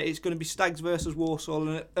 It's going to be Stags versus Walsall,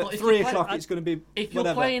 and at 3 o'clock, it's going to be If whatever.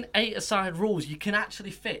 you're playing 8-a-side rules, you can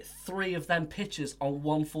actually fit 3 of them pitches on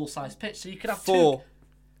one full-size pitch. So you could have 4. 2.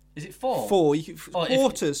 Is it 4? 4.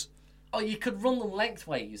 Quarters. You could run them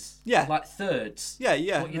lengthways. Yeah. Like thirds.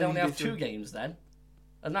 Yeah. But you'd only have 2 games then.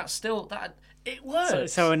 And that's still... It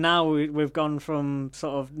works. So now we've gone from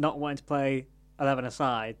sort of not wanting to play 11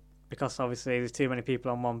 aside because obviously there's too many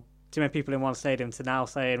people in one stadium to now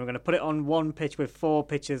saying we're going to put it on one pitch with 4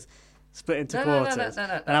 pitches split into quarters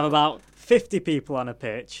and have about 50 people on a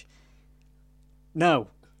pitch. No,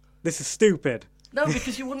 this is stupid. No,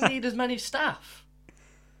 because you wouldn't need as many staff.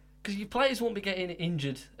 Because your players won't be getting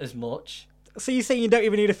injured as much. So you're saying you don't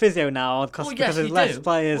even need a physio now because there's less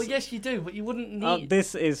players? Well, yes, you do, but you wouldn't need...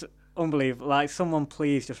 This is unbelievable. Like, someone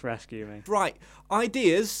please just rescue me. Right,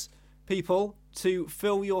 ideas, people, to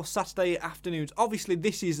fill your Saturday afternoons. Obviously,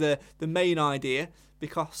 this is the main idea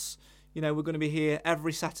because, we're going to be here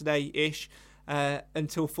every Saturday-ish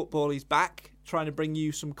until football is back, trying to bring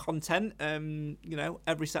you some content,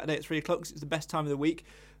 every Saturday at 3 o'clock because it's the best time of the week.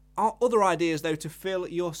 Other ideas, though, to fill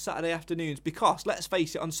your Saturday afternoons because, let's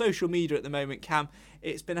face it, on social media at the moment, Cam,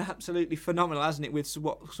 it's been absolutely phenomenal, hasn't it, with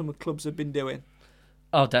what some clubs have been doing?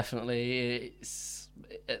 Oh, definitely. It's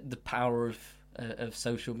the power of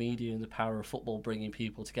social media and the power of football bringing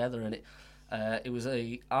people together. And it was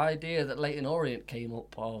an idea that Leyton Orient came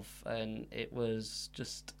up of, and it was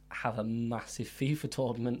just have a massive FIFA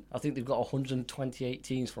tournament. I think they've got 128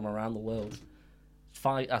 teams from around the world.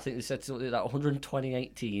 I think they said something like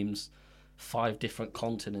 128 teams, 5 different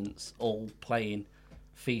continents, all playing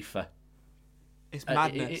FIFA. It's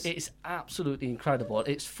madness. It's absolutely incredible.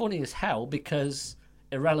 It's funny as hell because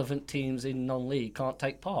irrelevant teams in non-league can't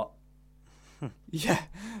take part. Yeah,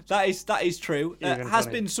 that is true. Has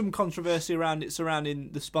been some controversy around it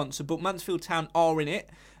surrounding the sponsor, but Mansfield Town are in it.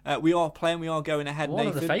 We are playing. We are going ahead. One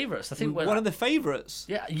Nathan. of the favourites. I think one of the favourites.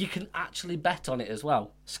 Yeah, you can actually bet on it as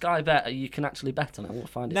well. Sky Bet, you can actually bet on it. We'll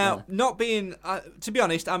find it now. there. Not being, to be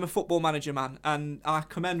honest, I'm a Football Manager man, and I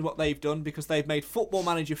commend what they've done because they've made Football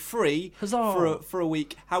Manager free for a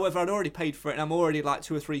week. However, I'd already paid for it, and I'm already like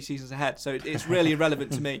 2 or 3 seasons ahead, so it's really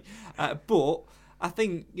irrelevant to me. But I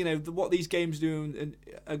think what these games do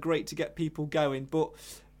are great to get people going. But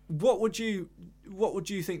what would you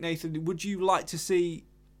think, Nathan? Would you like to see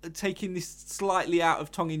taking this slightly out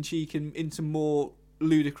of tongue-in-cheek and into more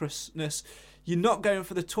ludicrousness? You're not going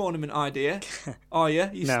for the tournament idea, are you?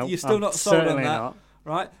 No, you're still I'm not sold on certainly that, not.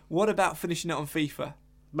 right? What about finishing it on FIFA?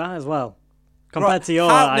 Might as well. Compared to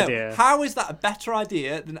your idea. How is that a better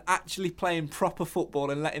idea than actually playing proper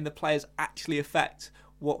football and letting the players actually affect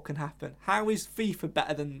what can happen? How is FIFA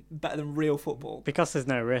better than real football? Because there's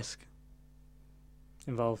no risk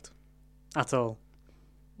involved at all.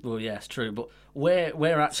 Well, yes, true, but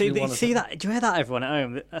we're actually see that? Do you hear that, everyone at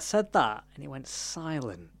home? I said that, and it went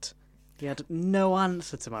silent. He had no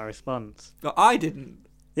answer to my response. No, I didn't.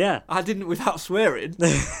 Yeah, I didn't without swearing.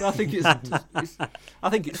 I think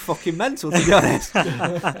it's fucking mental, to be honest.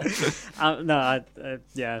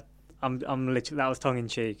 I'm literally, that was tongue in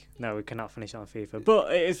cheek. No, we cannot finish on FIFA.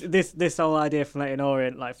 But it's this whole idea from Leyton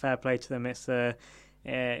Orient, like, fair play to them. It's a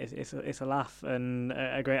laugh and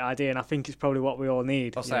a great idea, and I think it's probably what we all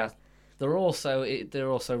need. They're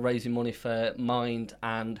also raising money for Mind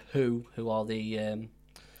and WHO, who are the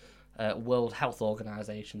World Health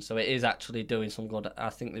Organisation. So it is actually doing some good. I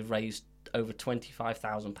think they've raised over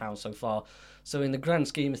 £25,000 so far. So in the grand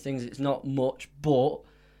scheme of things, it's not much, but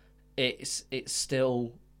it's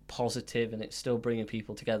still positive and it's still bringing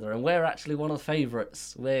people together. And we're actually one of the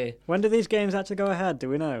favourites. When do these games actually go ahead? Do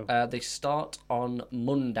we know? They start on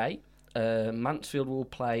Monday. Mansfield will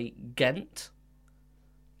play Ghent.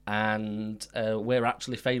 And we're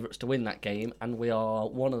actually favourites to win that game, and we are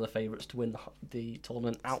one of the favourites to win the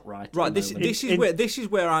tournament outright. Right, this is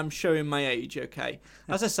where I'm showing my age. Okay,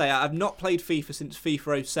 as I say, I've not played FIFA since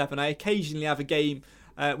FIFA 07. I occasionally have a game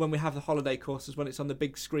when we have the holiday courses when it's on the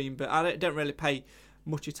big screen, but I don't really pay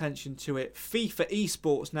much attention to it. FIFA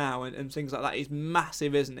esports now and things like that is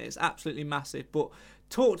massive, isn't it? It's absolutely massive. But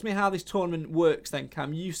talk to me how this tournament works then,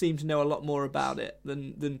 Cam. You seem to know a lot more about it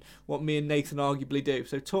than what me and Nathan arguably do.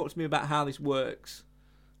 So talk to me about how this works.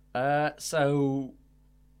 So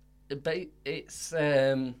it's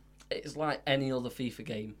like any other FIFA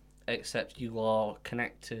game, except you are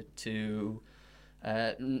connected to.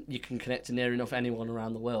 You can connect to near enough anyone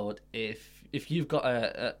around the world. If you've got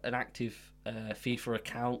an active FIFA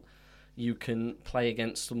account, you can play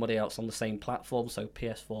against somebody else on the same platform. So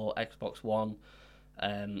PS4, Xbox One.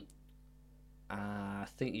 I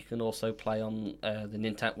think you can also play on one of the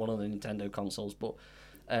Nintendo consoles. But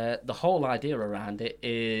the whole idea around it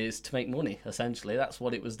is to make money. Essentially, that's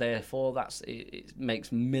what it was there for. It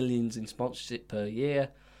makes millions in sponsorship per year.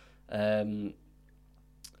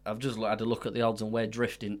 I've just had a look at the odds, and we're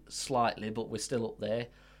drifting slightly, but we're still up there.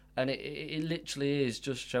 And it literally is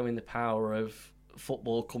just showing the power of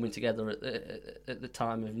football coming together at the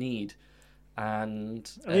time of need.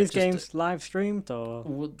 And are these games live streamed,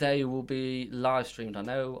 or they will be live streamed? I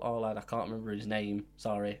know our lad, I can't remember his name.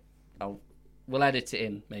 Sorry, we'll edit it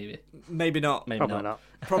in. Maybe not. Probably not.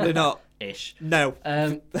 Probably not. Ish. No.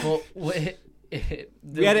 But we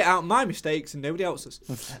edit out my mistakes and nobody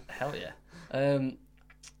else's. Hell yeah.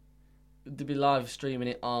 They'll be live streaming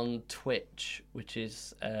it on Twitch, which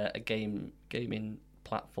is a gaming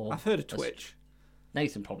platform. I've heard of Twitch.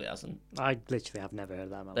 Nathan probably hasn't. I literally have never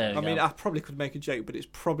heard of that. I mean, I probably could make a joke, but it's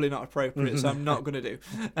probably not appropriate, so I'm not going to do.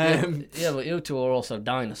 Yeah, but you two are also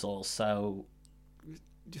dinosaurs, so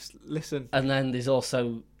just listen. And then there's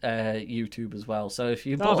also YouTube as well. So if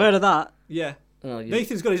you, I've heard of that. Yeah.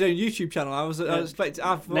 Nathan's got his own YouTube channel. I was expecting.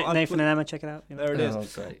 Nathan and Emma, check it out. There it is. Oh,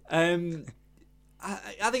 great.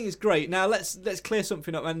 I think it's great. Now let's clear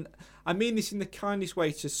something up, and I mean this in the kindest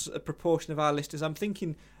way to a proportion of our listeners. I'm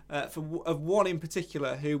thinking of one in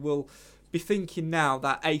particular who will be thinking now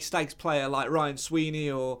that a Stags player like Ryan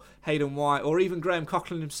Sweeney or Hayden White or even Graham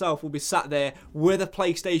Coughlin himself will be sat there with a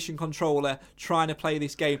PlayStation controller trying to play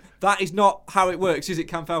this game. That is not how it works, is it,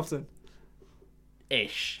 Cam Felton?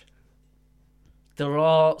 Ish. There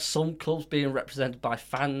are some clubs being represented by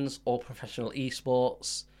fans or professional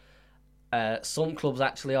esports. Some clubs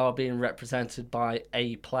actually are being represented by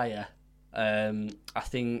a player. I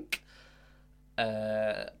think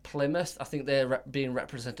Plymouth, I think they're being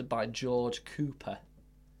represented by George Cooper.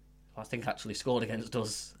 I think actually scored against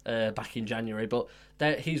us back in January, but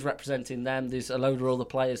he's representing them. There's a load of other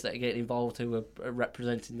players that are getting involved who are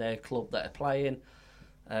representing their club that are playing.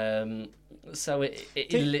 So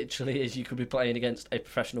it literally is, you could be playing against a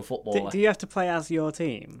professional footballer. Do you have to play as your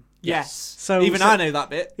team? Yes. So I know that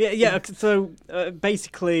bit. Yeah. So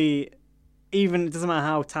basically, even it doesn't matter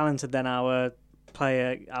how talented then our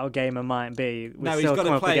gamer might be. He's got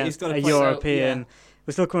to play. He's got to play European.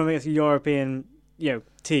 We're still coming up against a European,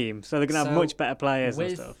 team. So they're going to have much better players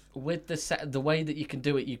and stuff. With the way that you can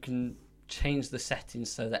do it, you can change the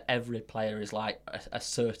settings so that every player is like a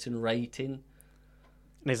certain rating.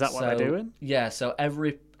 Is that what they're doing? Yeah, so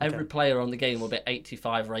every player on the game will be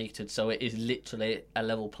 85 rated, so it is literally a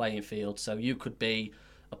level playing field. So you could be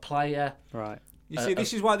a player. Right. You see,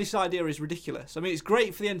 this is why this idea is ridiculous. I mean, it's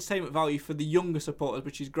great for the entertainment value for the younger supporters,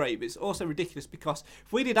 which is great, but it's also ridiculous because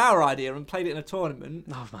if we did our idea and played it in a tournament...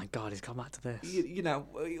 Oh, my God, he's come back to this.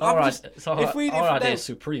 Our idea is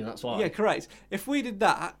supreme, that's why. Yeah, correct. If we did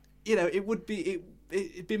that, it would be...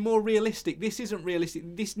 It'd be more realistic. This isn't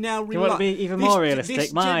realistic. This now really. It would be even more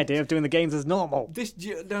realistic. My idea of doing the games as normal. No,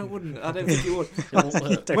 it wouldn't. I don't think it would.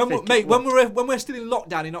 When we're still in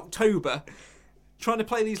lockdown in October, trying to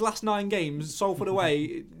play these last 9 games, Salford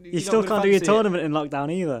away. You still can't do your tournament in lockdown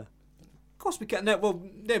either. Of course we can. No,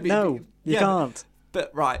 you can't.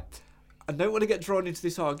 But right. I don't want to get drawn into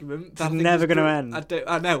this argument. It's never going to end.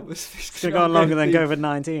 I know. It's going to go on longer than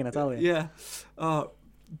COVID-19, I tell you. Yeah.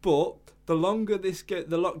 But the longer the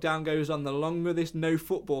lockdown goes on, the longer this no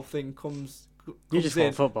football thing comes you just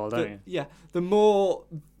want football, don't you? Yeah. The more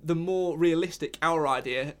realistic our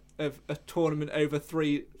idea of a tournament over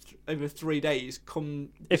 3 days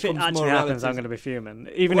if it actually happens, I'm going to be fuming.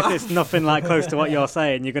 Even if it's nothing like close to what you're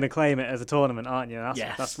saying, you're going to claim it as a tournament, aren't you?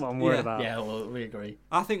 That's what I'm worried about. Yeah, well, we agree.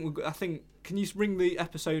 I think. Can you ring the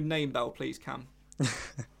episode name bell, please, Cam?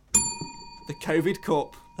 The COVID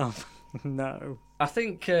Cup. Oh no. I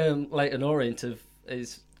think Leyton Orient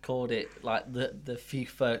has called it like the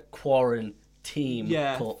FIFA Quarantine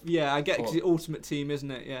Cup. Yeah, I get it because it's Ultimate Team,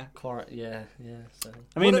 isn't it? Yeah. So.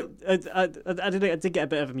 I mean, I did get a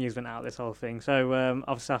bit of amusement out of this whole thing. So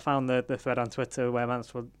obviously I found the thread on Twitter where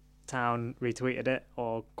Mansfield Town retweeted it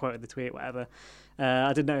or quoted the tweet, whatever.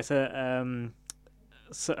 I did notice a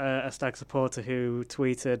Stag supporter who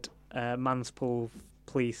tweeted Mansfield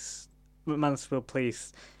Police,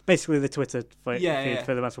 basically the Twitter feed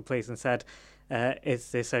for the Mansfield Police, and said,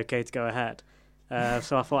 "Is this okay to go ahead?"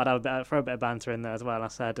 So I thought I'd throw a bit of banter in there as well. I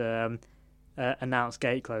said, "Announce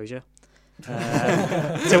gate closure,"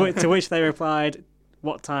 to which they replied,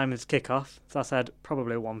 "What time is kickoff?" So I said,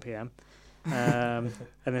 "Probably 1 p.m." and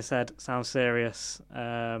they said, sounds serious,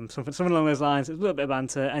 something along those lines. It was a little bit of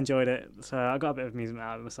banter, enjoyed it, so I got a bit of amusement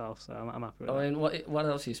out of myself, so I'm happy with that. I mean, what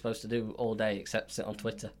else are you supposed to do all day except sit on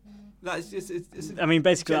Twitter? I mean,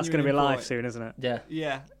 basically that's going to be live point. soon, isn't it? Yeah.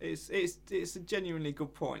 Yeah, it's a genuinely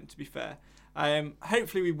good point, to be fair.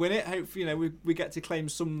 Hopefully we win it. Hopefully, we get to claim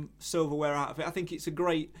some silverware out of it. I think it's a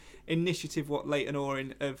great initiative what Leyton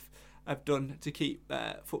Orient have done to keep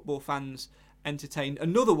football fans entertained.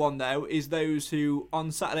 Another one, though, is those who on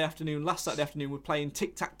last Saturday afternoon were playing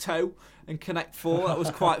tic-tac-toe and Connect 4. That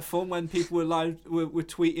was quite fun when people were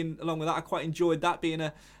tweeting along with that. I quite enjoyed that, being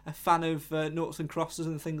a fan of noughts and crosses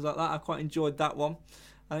and things like that. I quite enjoyed that one.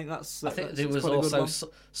 I think that's. I think there was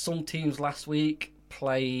also some teams last week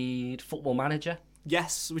played Football Manager.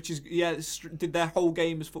 Yes, which is did their whole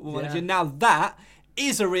game as Football Manager. Now that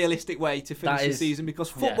is a realistic way to finish the season, because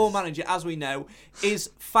Football Manager, as we know,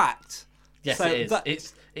 is fact. Yes, so it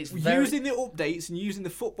is. It's very... Using the updates and using the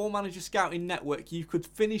Football Manager scouting network, you could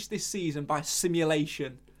finish this season by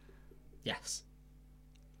simulation. Yes.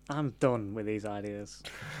 I'm done with these ideas.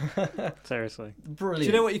 Seriously. Brilliant. Do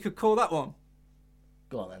you know what you could call that one?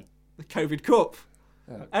 Go on then. The COVID Cup.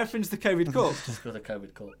 Oh. Everything's the COVID Cup. Just for the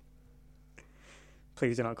COVID Cup.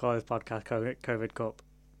 Please do not call this podcast COVID Cup.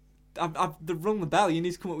 I've rung the bell. You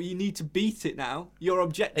need to come up. You need to beat it now. Your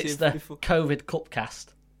objective. It's the COVID Cup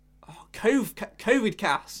cast. Oh, COVID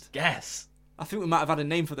cast. Yes. I think we might have had a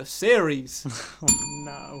name for the series. Oh,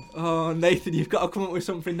 no. Oh, Nathan, you've got to come up with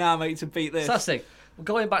something now, mate, to beat this. So that's the thing.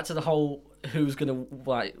 Going back to the whole who's going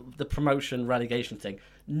to the promotion relegation thing.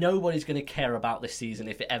 Nobody's going to care about this season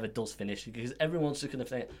if it ever does finish, because everyone's just going to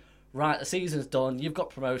think, right, the season's done. You've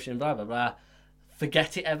got promotion. Blah blah blah.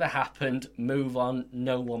 Forget it ever happened. Move on.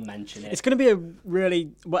 No one mention it. It's going to be a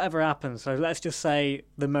really whatever happens. So let's just say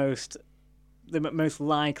the most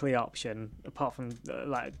likely option, apart from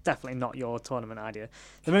definitely not your tournament idea.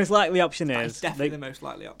 The most likely option is definitely the most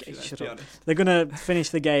likely option. Let's be honest. They're going to finish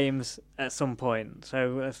the games at some point.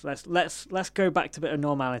 So let's go back to a bit of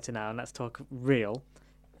normality now, and let's talk real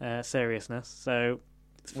seriousness. So.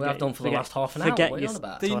 We have done for the last half an hour. What are you on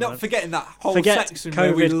about? Are you not forgetting that whole section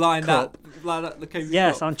where we lined up the COVID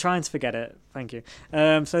Yes, Cup? I'm trying to forget it. Thank you.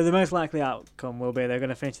 So the most likely outcome will be they're going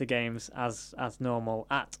to finish the games as normal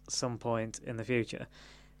at some point in the future.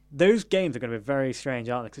 Those games are going to be very strange,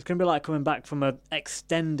 aren't they? 'Cause it's going to be like coming back from an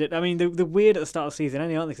extended... I mean, they're weird at the start of the season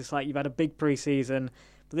anyway, aren't they? 'Cause it's like you've had a big pre-season,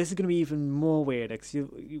 but this is going to be even more weird because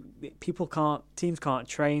teams can't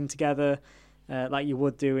train together. Like you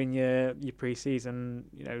would do in your pre-season,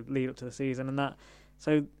 lead up to the season and that.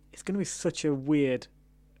 So it's going to be such a weird.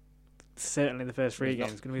 Certainly, the first three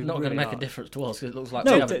games going to be not really going to make hard. a difference to us because it looks like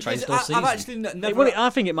we haven't trained all season. I've actually never. I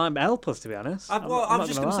think it might help us, to be honest. I'm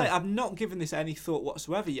just going to say I've not given this any thought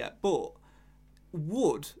whatsoever yet. But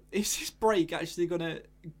is this break actually going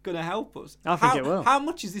to help us? I think it will. How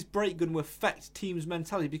much is this break going to affect teams'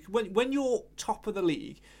 mentality? Because when you're top of the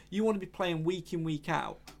league, you want to be playing week in, week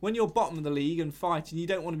out. When you're bottom of the league and fighting, you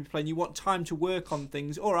don't want to be playing. You want time to work on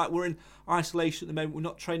things. All right, we're in isolation at the moment. We're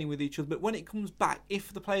not training with each other. But when it comes back,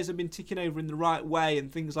 if the players have been ticking over in the right way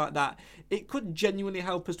and things like that, it could genuinely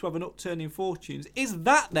help us to have an upturn in fortunes. Is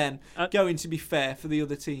that then going to be fair for the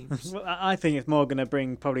other teams? Well, I think it's more going to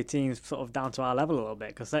bring probably teams sort of down to our level a little bit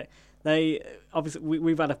because they obviously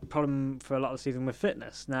we've had a problem for a lot of the season with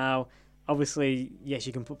fitness. Now, obviously, yes,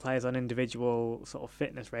 you can put players on individual sort of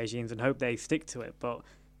fitness regimes and hope they stick to it, but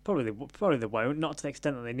probably they won't, not to the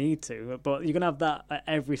extent that they need to. But you're going to have that at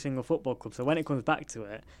every single football club. So when it comes back to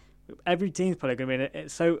it, every team's probably going to be in it.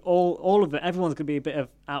 So all of it, everyone's going to be a bit of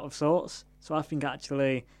out of sorts. So I think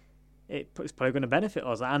actually it's probably going to benefit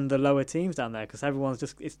us and the lower teams down there because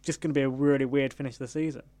it's just going to be a really weird finish of the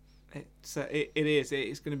season. It is.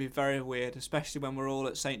 It's going to be very weird, especially when we're all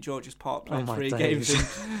at St George's Park playing 3 days.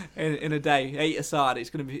 games in a day, 8 aside. It's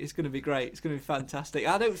going to be great. It's going to be fantastic.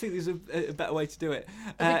 I don't think there's a better way to do it.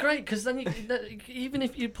 It'd be great because then even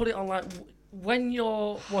if you put it on like when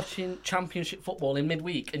you're watching Championship football in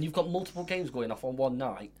midweek and you've got multiple games going off on one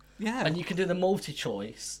night. Yeah. And you can do the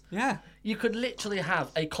multi-choice. Yeah. You could literally have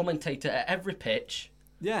a commentator at every pitch.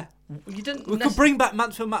 Yeah. We could bring back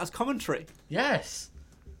Mansfield Matters commentary. Yes.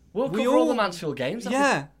 We'll cover all the Mansfield games.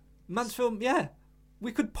 Yeah. Mansfield, yeah.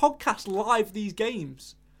 We could podcast live these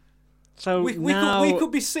games. So we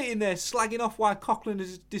could be sitting there slagging off why Coughlin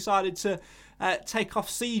has decided to take off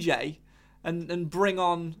CJ and bring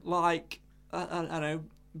on, like, I don't know,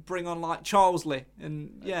 bring on like Charlesley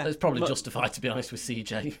and It's probably justified, to be honest, with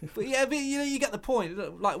CJ. but you get the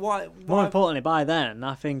point. Like why? More importantly, by then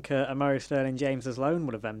I think Amari Sterling James's loan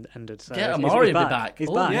would have ended. So Yeah, he's Amari will be back. back. He's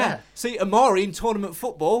Oh, back. yeah. See, Amari in tournament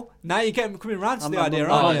football. Now you're coming round to the idea,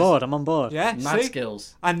 I'm aren't on you? board. I'm on board. Yeah, Mad see?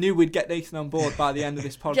 skills. I knew we'd get Nathan on board by the end of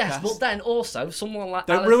this podcast. Yes, but then also someone like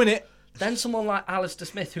Don't ruin it. Then someone like Alistair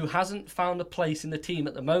Smith, who hasn't found a place in the team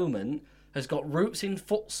at the moment, has got roots in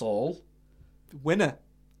futsal. Winner.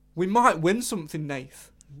 We might win something,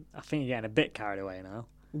 Nath. I think you're getting a bit carried away now.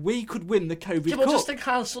 We could win the COVID Yeah, but Cup. just think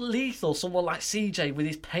how lethal someone like CJ with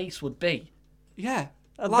his pace would be. Yeah.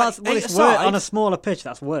 That's, well, it's on a smaller pitch.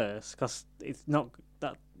 That's worse because it's not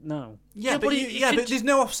that. No. Yeah, Yeah, but but there's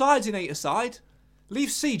no offsides in either side. Leave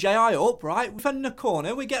CJI up, right? We're in the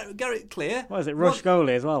corner. We get it clear. What is it? Rush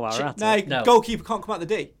goalie as well while we're at it. No, goalkeeper can't come out the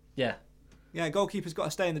D. Yeah. Yeah, goalkeeper's got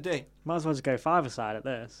to stay in the D. Might as well just go five-a-side at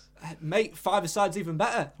this. Mate, five-a-side's even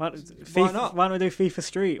better. Why not? Why don't we do FIFA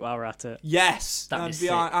Street while we're at it? Yes, That'd I'm be sick.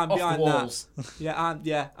 behind. I'm Off behind the that. walls.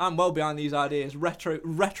 I'm well behind these ideas.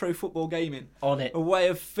 Retro football gaming. On it. A way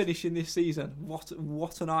of finishing this season.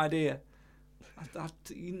 What an idea.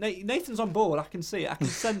 Nathan's on board. I can see it. I can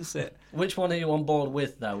sense it. Which one are you on board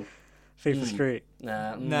with, though? FIFA Street.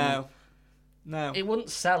 Nah, No. It wouldn't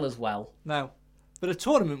sell as well. No. But a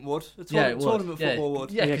tournament would. Tournament football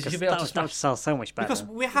would. Yeah, because you'd be able to that would sell so much better. Because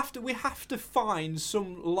we have to find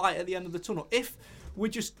some light at the end of the tunnel. If we're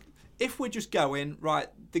just going right,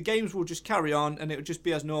 the games will just carry on and it'll just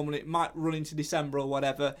be as normal. It might run into December or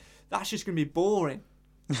whatever. That's just going to be boring.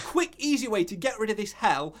 Quick, easy way to get rid of this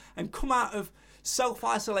hell and come out of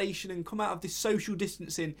self-isolation and come out of this social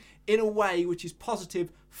distancing in a way which is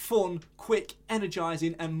positive, fun, quick,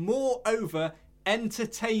 energising, and moreover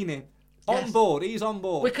entertaining. Yes. On board, he's on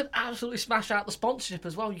board. We could absolutely smash out the sponsorship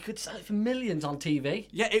as well. You could sell it for millions on TV.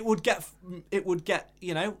 Yeah, it would get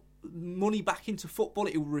money back into football.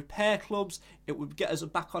 It would repair clubs. It would get us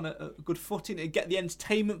back on a good footing. It'd get the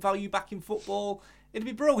entertainment value back in football. It'd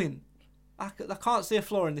be brilliant. I can't see a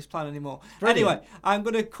flaw in this plan anymore. Brilliant. Anyway, I'm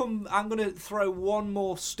gonna throw one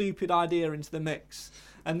more stupid idea into the mix,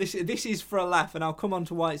 and this is for a laugh, and I'll come on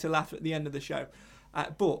to why it's a laugh at the end of the show.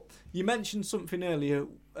 But you mentioned something earlier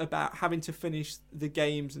about having to finish the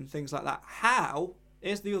games and things like that.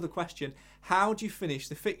 Here's the other question. How do you finish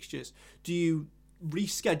the fixtures? Do you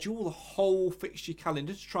reschedule the whole fixture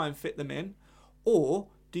calendar to try and fit them in? Or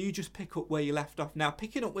do you just pick up where you left off? Now,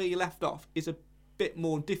 picking up where you left off is a bit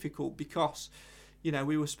more difficult because,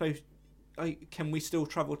 we were supposed... Can we still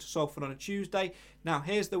travel to Salford on a Tuesday? Now,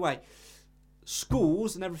 here's the way.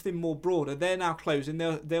 Schools and everything more broader, they're now closing.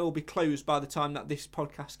 They'll be closed by the time that this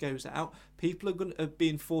podcast goes out. People are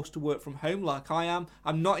being forced to work from home like I am.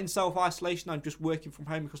 I'm not in self-isolation. I'm just working from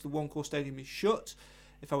home because the One Call Stadium is shut.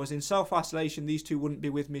 If I was in self-isolation, these two wouldn't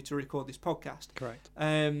be with me to record this podcast. Correct.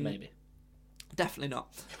 Maybe. Definitely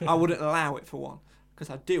not. I wouldn't allow it for one.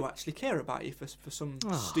 Because I do actually care about you for some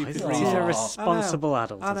stupid He's reason. a responsible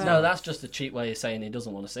adult. I know. No, that's just a cheap way of saying he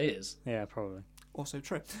doesn't want to see us. Yeah, probably. Also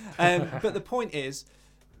true. But the point is,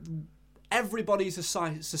 everybody's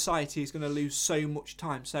society is going to lose so much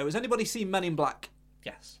time. So has anybody seen Men in Black?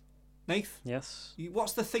 Yes. Nath? Yes.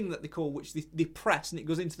 What's the thing that they call, which they press and it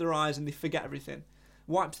goes into their eyes and they forget everything?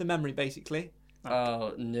 Wipes the memory, basically.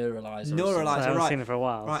 Oh, neuralizer. Neuralizer, I haven't right. seen it for a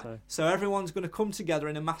while. Right. So everyone's going to come together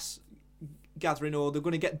in a mass gathering, or they're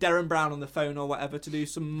going to get Darren Brown on the phone or whatever to do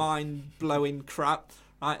some mind-blowing crap,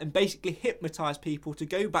 right? And basically hypnotise people to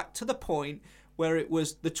go back to the point where it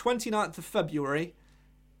was the 29th of February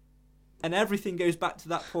and everything goes back to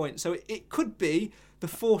that point. So it could be the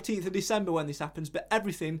 14th of December when this happens, but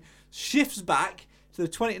everything shifts back to the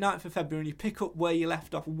 29th of February and you pick up where you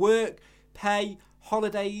left off. Work, pay,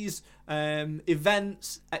 holidays,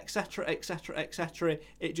 events, etc., etc., etc.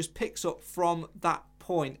 It just picks up from that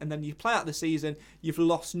point, and then you play out the season. You've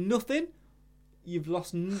lost nothing. You've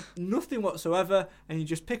lost nothing whatsoever, and you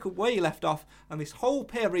just pick up where you left off. And this whole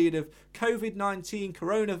period of COVID-19,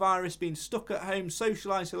 coronavirus, being stuck at home,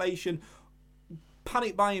 social isolation,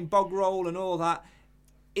 panic buying, bog roll, and all that,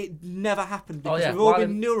 it never happened because we've all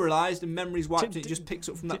been neuralised and memories wiped. And it just picks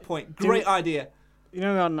up from that point. Great idea. You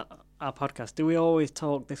know, on our podcast, do we always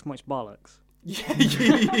talk this much bollocks? Yeah.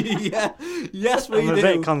 Yes, we do. I'm a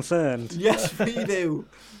bit concerned. Yes, we do.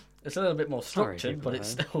 It's a little bit more Sorry, structured, but it's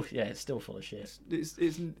still full of shit. It's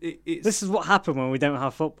This is what happened when we don't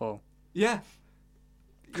have football. yeah.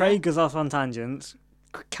 Craig goes off on tangents.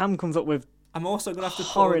 Cam comes up with... I'm also going to have to put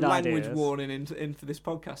a horrid language ideas. warning into this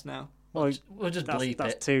podcast now. Well, We'll just bleep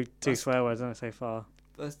that's it. two swear words, don't I, so far?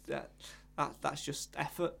 That's just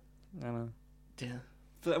effort. I know. Yeah.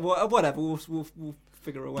 But whatever. We'll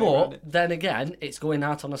figure a way around it. But then again, it's going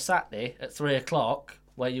out on a Saturday at 3:00,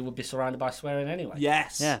 where you would be surrounded by swearing anyway.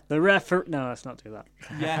 Yes. Yeah, the referee. No, let's not do that.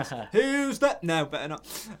 Yes. Who's that? No, better not.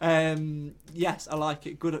 Yes, I like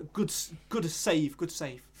it. Good save. Good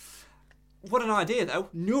save. What an idea, though.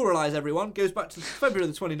 Neuralise everyone. Goes back to February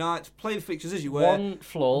the 29th. Play the fixtures as you were. One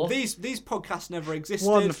floor. These podcasts never existed.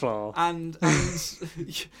 One floor. And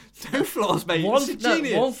no floors, mate. One, It's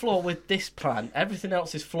genius. one floor with this plan. Everything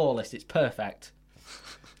else is flawless. It's perfect.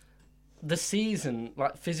 The season,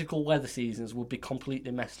 like physical weather seasons, would be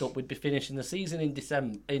completely messed up. We'd be finishing the season in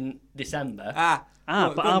December. But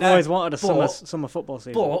I've always wanted a summer football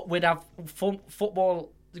season. But we'd have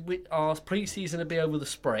football. Our pre-season would be over the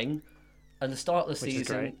spring, and the start of the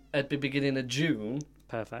season would be beginning of June.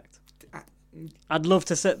 Perfect. I'd love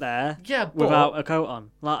to sit there but, without a coat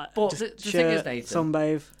on. Like, but just the shirt, thing is, Nathan,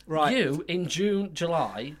 sunbathe. Right. You, in June,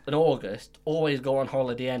 July, and August, always go on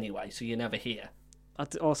holiday anyway, so you're never here.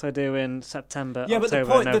 I'd also do in September, Yeah, but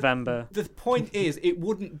October, November. The point is, it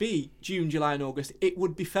wouldn't be June, July, and August. It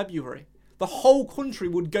would be February. The whole country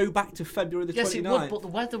would go back to February the 29th. Yes, it would, but the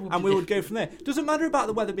weather would and be we would go from there. Doesn't matter about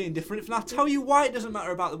the weather being different. And I'll tell you why it doesn't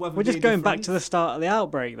matter about the weather We're being just going different. back to the start of the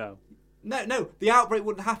outbreak, though. No, the outbreak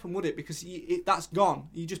wouldn't happen, would it? Because that's gone.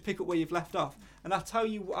 You just pick up where you've left off. And I'll tell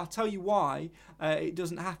you why it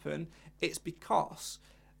doesn't happen. It's because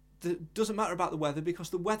it doesn't matter about the weather,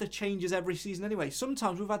 because the weather changes every season anyway.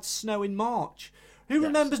 Sometimes we've had snow in March. Who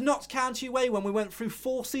remembers Notts County away when we went through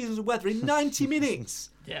 4 seasons of weather in 90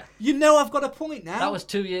 minutes? Yeah. You know I've got a point now. That was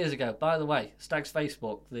 2 years ago. By the way, Stag's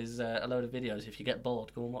Facebook, there's a load of videos. If you get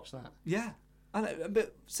bored, go and watch that. Yeah. I know,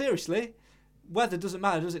 but seriously, weather doesn't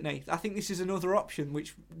matter, does it, Nate? I think this is another option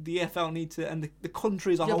which the EFL need to, and the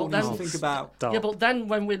country as a whole needs to think about. Yeah, but then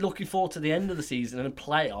when we're looking forward to the end of the season and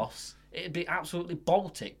playoffs, it'd be absolutely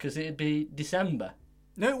Baltic because it'd be December.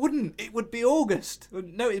 No, it wouldn't. It would be August.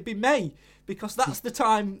 No, it'd be May, because that's the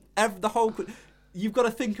time the whole... You've got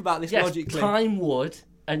to think about this logically. Time would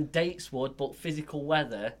and dates would, but physical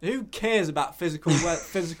weather... Who cares about physical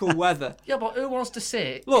weather? Yeah, but who wants to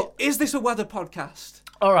sit? Look, is this a weather podcast?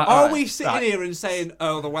 All right. Are we sitting here and saying,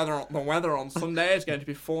 "Oh, the weather on Sunday is going to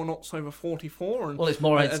be 4 knots over 44"? Well, it's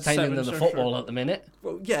more entertaining than the football at the minute.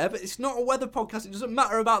 Well, yeah, but it's not a weather podcast. It doesn't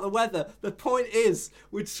matter about the weather. The point is,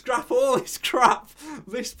 we'd scrap all this crap.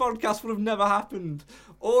 This podcast would have never happened.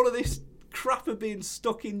 All of this crap of being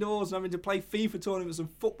stuck indoors and having to play FIFA tournaments and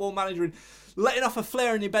Football Manager and letting off a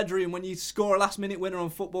flare in your bedroom when you score a last-minute winner on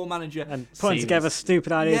Football Manager. And putting together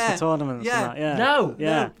stupid ideas for tournaments. Yeah. And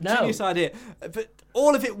that. No. Genius idea. But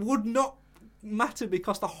all of it would not matter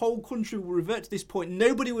because the whole country will revert to this point.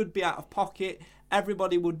 Nobody would be out of pocket.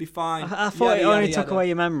 Everybody would be fine. I thought it only took away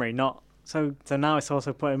your memory, not... So now it's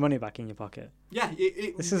also putting money back in your pocket. Yeah.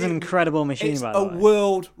 This is an incredible machine, by the way. It's a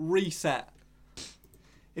world reset.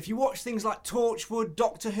 If you watch things like Torchwood,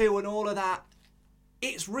 Doctor Who and all of that,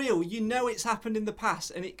 it's real. You know it's happened in the past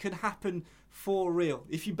and it can happen for real.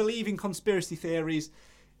 If you believe in conspiracy theories,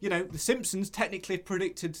 you know, The Simpsons technically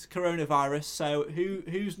predicted coronavirus, so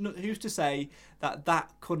who's to say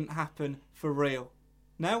that couldn't happen for real?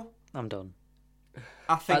 No? I'm done.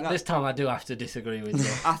 I think this time I do have to disagree with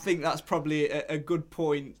you. I think that's probably a good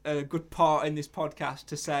point, a good part in this podcast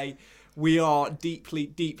to say we are deeply,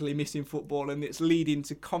 deeply missing football, and it's leading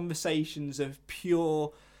to conversations of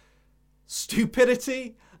pure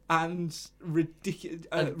stupidity and ridiculous,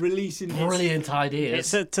 releasing brilliant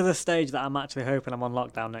ideas. It's to the stage that I'm actually hoping I'm on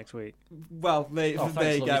lockdown next week. Well, there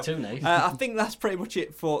you go. Too, Nate. I think that's pretty much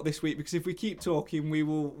it for this week, because if we keep talking, we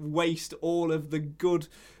will waste all of the good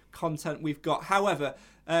content we've got. However,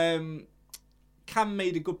 Cam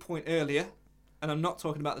made a good point earlier, and I'm not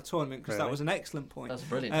talking about the tournament because that was an excellent point. That's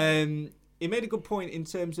brilliant. He made a good point in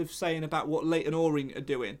terms of saying about what Leyton Orient are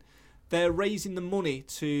doing. They're raising the money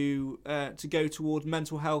to go toward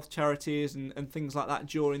mental health charities and things like that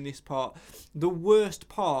during this part. The worst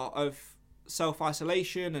part of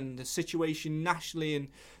self-isolation and the situation nationally and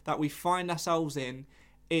that we find ourselves in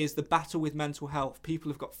is the battle with mental health.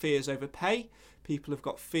 People have got fears over pay. People have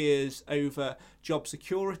got fears over job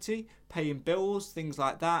security, paying bills, things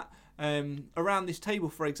like that. Around this table,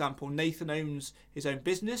 for example, Nathan owns his own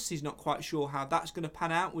business. He's not quite sure how that's going to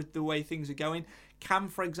pan out with the way things are going. Cam,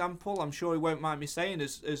 for example, I'm sure he won't mind me saying,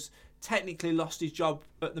 has technically lost his job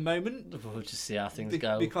at the moment. We'll just see how things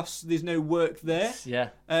go. Because there's no work there. Yeah.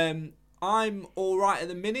 I'm all right at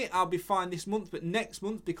the minute. I'll be fine this month. But next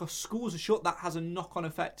month, because schools are shut, that has a knock-on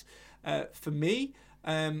effect for me.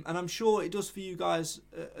 And I'm sure it does for you guys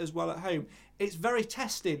as well at home. It's very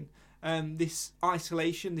testing. this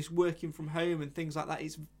isolation, this working from home and things like that.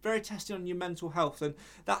 It's very testing on your mental health, and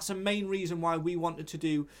that's a main reason why we wanted to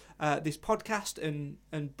do this podcast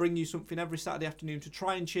and bring you something every Saturday afternoon to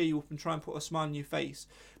try and cheer you up and try and put a smile on your face,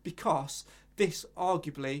 because this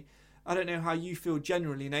arguably, I don't know how you feel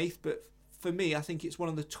generally, Nath, but for me, I think it's one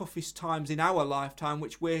of the toughest times in our lifetime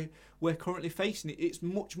which we're currently facing. It's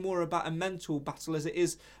much more about a mental battle as it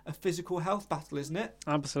is a physical health battle, isn't it?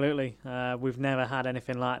 Absolutely. We've never had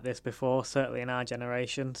anything like this before, certainly in our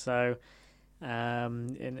generation. So,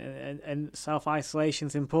 and self-isolation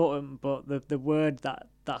is important, but the word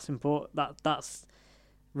that's important, that's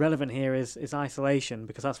relevant here is isolation,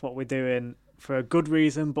 because that's what we're doing for a good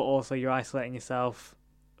reason, but also you're isolating yourself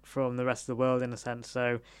from the rest of the world in a sense.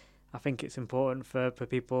 So I think it's important for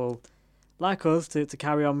people like us to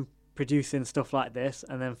carry on producing stuff like this,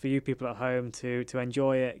 and then for you people at home to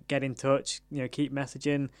enjoy it, get in touch, keep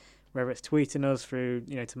messaging, whether it's tweeting us through,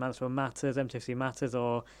 to Mansfield Matters, MTFC Matters,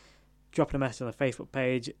 or dropping a message on the Facebook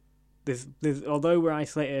page. There's although we're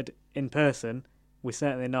isolated in person, we're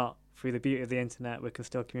certainly not through the beauty of the internet. We can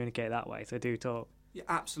still communicate that way, so do talk. Yeah,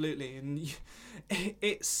 absolutely, and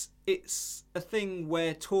it's a thing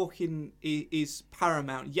where talking is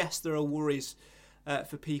paramount. Yes, there are worries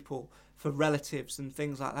for people, for relatives and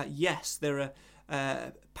things like that. Yes, there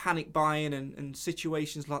are panic buying and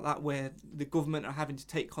situations like that where the government are having to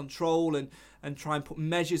take control and try and put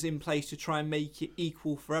measures in place to try and make it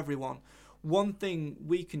equal for everyone. One thing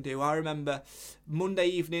we can do, I remember Monday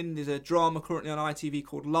evening, there's a drama currently on ITV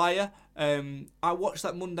called Liar. I watched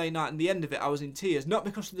that Monday night, and the end of it I was in tears, not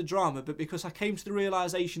because of the drama, but because I came to the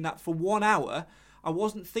realisation that for 1 hour I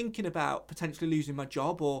wasn't thinking about potentially losing my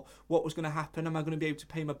job or what was going to happen. Am I going to be able to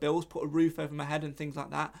pay my bills, put a roof over my head and things like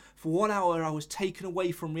that? For 1 hour I was taken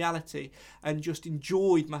away from reality and just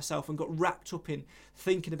enjoyed myself and got wrapped up in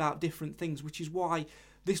thinking about different things, which is why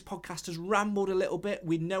this podcast has rambled a little bit.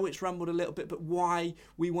 We know it's rambled a little bit, but why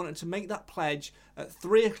we wanted to make that pledge at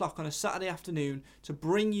 3 o'clock on a Saturday afternoon to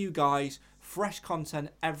bring you guys fresh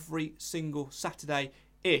content every single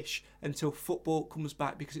Saturday-ish until football comes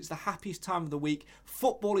back, because it's the happiest time of the week.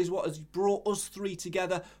 Football is what has brought us three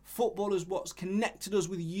together. Football is what's connected us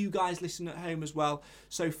with you guys listening at home as well.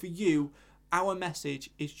 So for you, our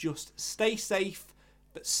message is just stay safe,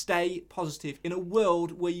 but stay positive. In a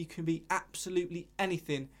world where you can be absolutely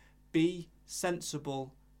anything, be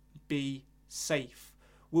sensible, be safe.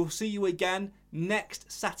 We'll see you again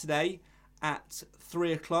next Saturday at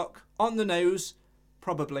 3 o'clock. On the nose,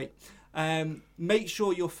 probably. Make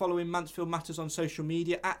sure you're following Mansfield Matters on social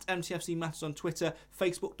media, at MTFC Matters on Twitter,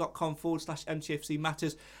 facebook.com/MTFC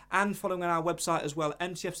Matters, and following on our website as well,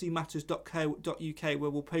 mtfcmatters.co.uk, where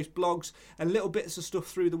we'll post blogs and little bits of stuff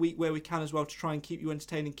through the week where we can as well, to try and keep you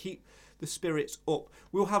entertained and keep the spirits up.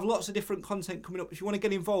 We'll have lots of different content coming up. If you want to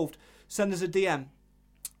get involved, send us a DM.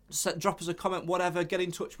 Drop us a comment, whatever, get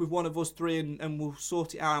in touch with one of us three and we'll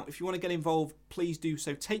sort it out. If you want to get involved, please do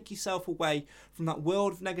so. Take yourself away from that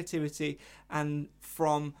world of negativity and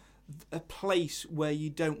from a place where you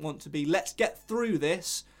don't want to be. Let's get through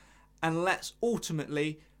this, and let's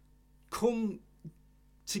ultimately come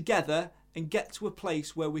together and get to a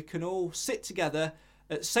place where we can all sit together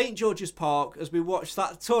at St George's Park as we watch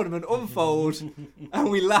that tournament unfold and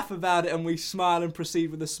we laugh about it and we smile and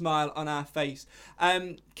proceed with a smile on our face.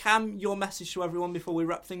 Cam, your message to everyone before we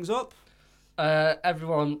wrap things up?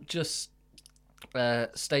 Everyone, just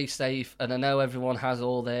stay safe. And I know everyone has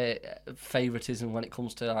all their favouritism when it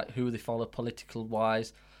comes to who they follow political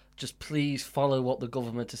wise. Just please follow what the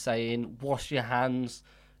government are saying. Wash your hands.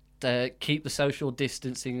 Keep the social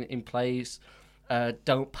distancing in place.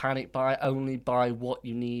 Don't panic buy, only buy what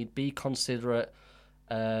you need. Be considerate.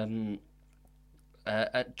 Try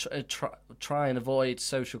and avoid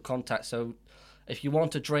social contact. So if you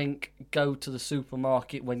want a drink, go to the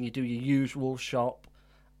supermarket when you do your usual shop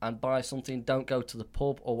and buy something. Don't go to the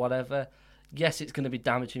pub or whatever. Yes, it's going to be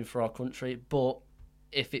damaging for our country, but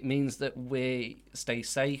if it means that we stay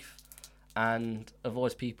safe and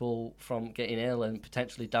avoid people from getting ill and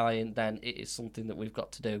potentially dying, then it is something that we've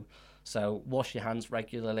got to do. So wash your hands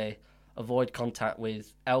regularly, avoid contact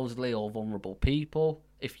with elderly or vulnerable people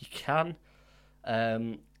if you can,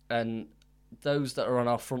 and those that are on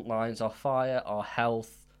our front lines, our fire, our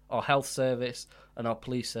health service and our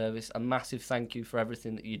police service, a massive thank you for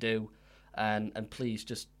everything that you do, and please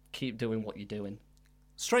just keep doing what you're doing.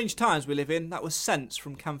 Strange times we live in. That was Sense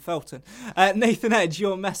from Cam Felton. Nathan Edge,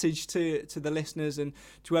 your message to the listeners and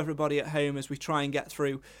to everybody at home as we try and get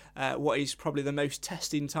through what is probably the most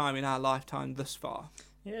testing time in our lifetime thus far.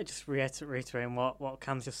 Yeah, just reiterating what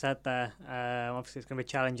Cam's just said there. Obviously, it's going to be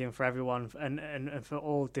challenging for everyone and for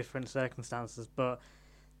all different circumstances, but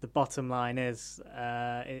the bottom line is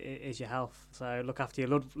your health. So look after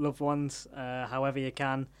your loved ones however you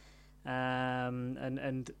can,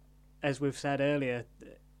 and as we've said earlier,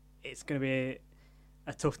 it's going to be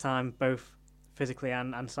a tough time both physically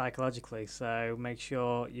and psychologically. So make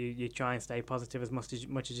sure you try and stay positive as much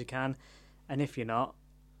as you can, and if you're not,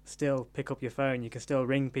 still pick up your phone. You can still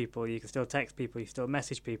ring people, you can still text people, you can still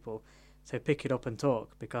message people. So pick it up and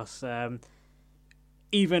talk, because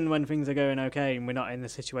even when things are going okay and we're not in the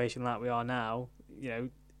situation like we are now,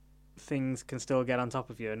 things can still get on top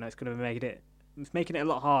of you, and it's going to making it a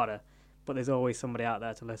lot harder. But there's always somebody out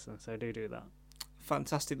there to listen, so do that.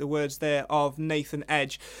 Fantastic. The words there of Nathan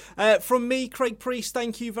Edge. From me, Craig Priest,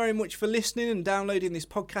 thank you very much for listening and downloading this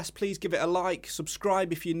podcast. Please give it a like,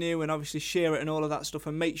 subscribe if you're new, and obviously share it and all of that stuff,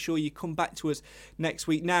 and make sure you come back to us next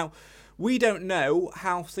week. Now, we don't know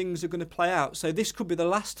how things are going to play out, so this could be the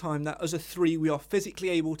last time that as a three we are physically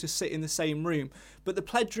able to sit in the same room, but the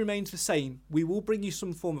pledge remains the same. We will bring you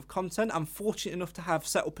some form of content. I'm fortunate enough to have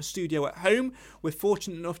set up a studio at home. We're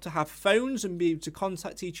fortunate enough to have phones and be able to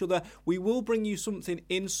contact each other. We will bring you something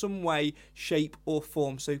in some way, shape or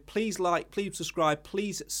form, so please like, please subscribe,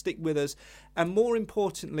 please stick with us, and more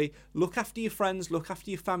importantly, look after your friends, look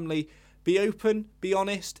after your family. Be open, be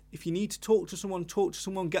honest. If you need to talk to someone,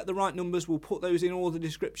 get the right numbers. We'll put those in all the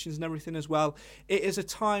descriptions and everything as well. It is a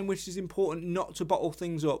time which is important not to bottle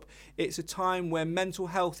things up. It's a time where mental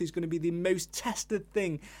health is going to be the most tested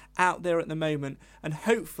thing out there at the moment. And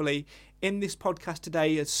hopefully, in this podcast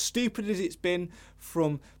today, as stupid as it's been,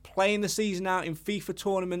 from playing the season out in FIFA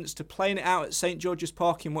tournaments to playing it out at St. George's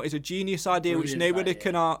Park in what is a genius idea, which nobody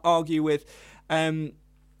can argue with,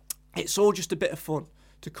 it's all just a bit of fun.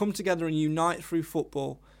 To come together and unite through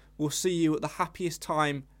football. We'll see you at the happiest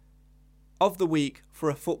time of the week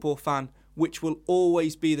for a football fan, which will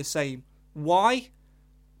always be the same. Why?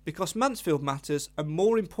 Because Mansfield matters, and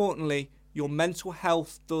more importantly, your mental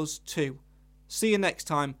health does too. See you next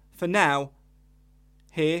time. For now,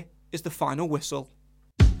 here is the final whistle.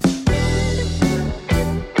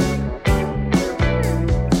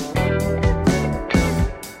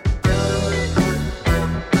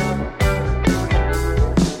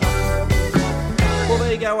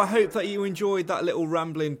 I hope that you enjoyed that little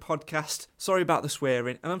rambling podcast. Sorry about the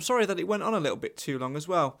swearing, and I'm sorry that it went on a little bit too long as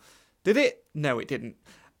well. Did it? No, it didn't.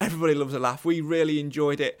 Everybody loves a laugh. We really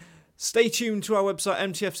enjoyed it. Stay tuned to our website,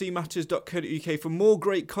 mtfcmatters.co.uk, for more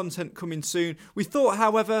great content coming soon. We thought,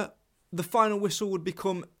 however, the final whistle would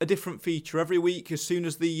become a different feature every week as soon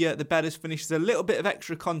as the bed is finished. There's a little bit of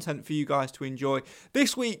extra content for you guys to enjoy.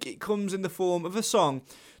 This week it comes in the form of a song,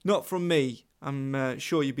 not from me. I'm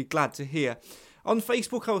sure you'd be glad to hear. On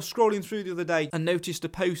Facebook, I was scrolling through the other day and noticed a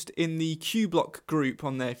post in the Q Block group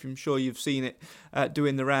on there, if I'm sure you've seen it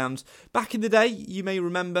doing the rounds. Back in the day, you may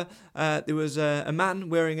remember, there was a man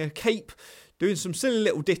wearing a cape doing some silly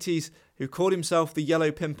little ditties who called himself the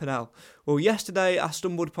Yellow Pimpernel. Well, yesterday I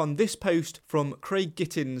stumbled upon this post from Craig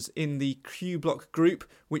Gittins in the Q Block group,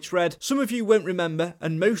 which read, "Some of you won't remember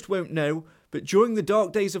and most won't know, but during the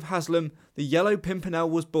dark days of Haslam, the Yellow Pimpernel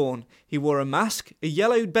was born. He wore a mask, a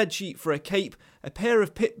yellow bedsheet for a cape, a pair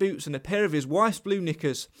of pit boots and a pair of his wife's blue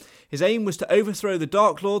knickers. His aim was to overthrow the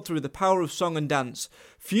Dark Lord through the power of song and dance.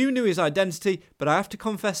 Few knew his identity, but I have to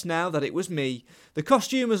confess now that it was me. The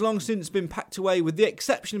costume has long since been packed away, with the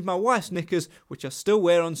exception of my wife's knickers, which I still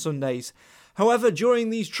wear on Sundays. However, during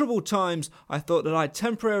these troubled times, I thought that I'd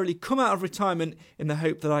temporarily come out of retirement in the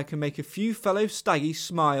hope that I can make a few fellow staggies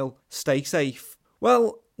smile. Stay safe."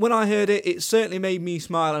 Well, when I heard it, it certainly made me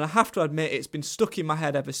smile, and I have to admit it's been stuck in my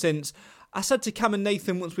head ever since. I said to Cam and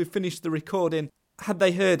Nathan once we finished the recording, had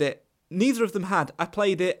they heard it? Neither of them had. I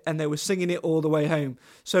played it and they were singing it all the way home.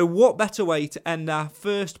 So what better way to end our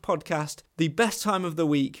first podcast, the best time of the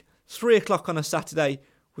week, 3 o'clock on a Saturday,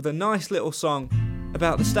 with a nice little song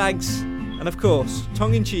about the Stags and, of course,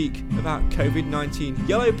 tongue-in-cheek about COVID-19.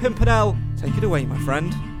 Yellow Pimpernel, take it away, my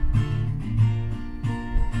friend.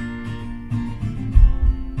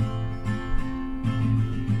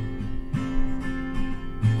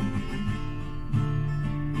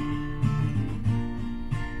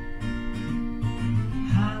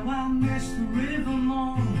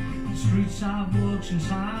 I've walked since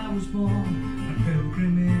I was born, a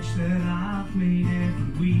pilgrimage that I've made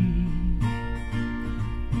every week.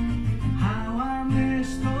 How I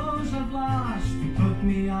miss those I've lost who put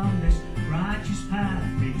me on this righteous path,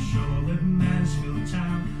 made sure that Mansfield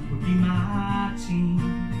Town would be my team.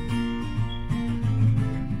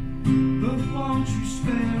 But won't you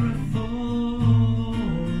spare a thought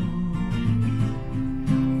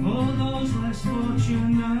for those less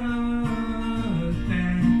fortunate?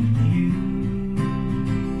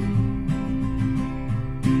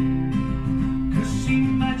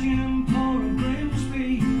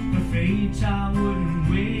 fate I wouldn't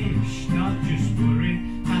wish. Not just worry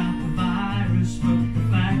about the virus, but the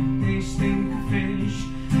fact they stink of fish.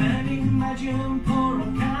 And imagine poor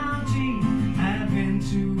old county having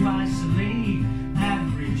to isolate.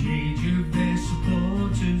 Average age of their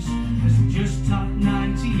supporters has just topped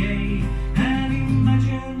 98. And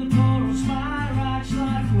imagine the poor old Spy Rights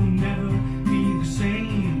life will never be the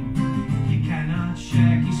same. You cannot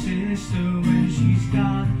shag your sister when she's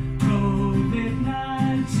got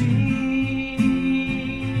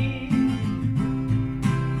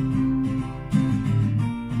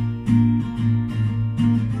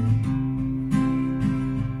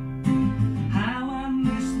How I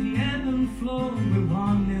miss the ebb and flow. We're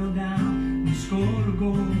 1-0 down and score a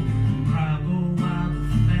goal. Crowd go wild, the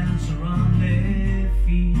fans are on their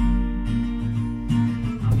feet.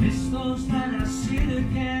 I miss those that I sit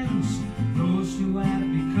against, those who have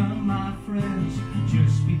become my friends,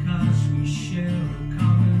 just because we share a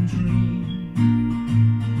common dream.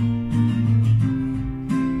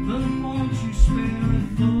 But won't you spare a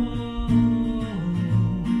thought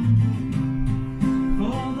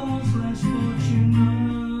for those less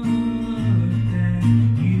fortunate than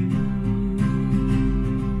you?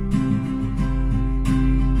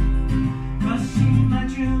 'Cause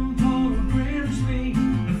imagine poor Grimsby,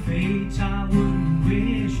 a fate I wouldn't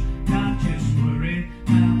wish. Not just worry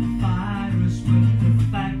about the virus, but the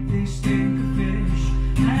fact they stink of fish.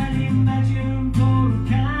 And imagine poor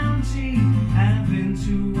county having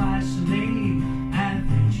to isolate.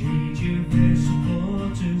 Average age of their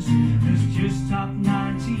supporters has just topped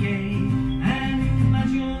 98. And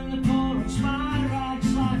imagine the poor Spy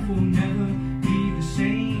Rights life will never be the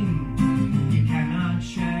same. You cannot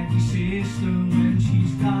shag your sister when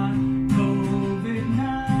she's got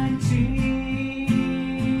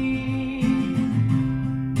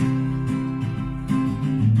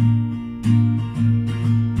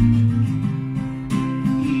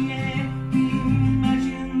Yeah,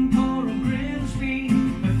 imagine poor old Grimsby,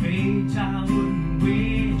 a fate I wouldn't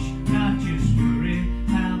wish. Not just worry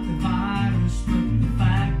about the virus, but the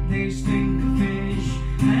fact they stink of fish.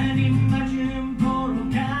 And imagine poor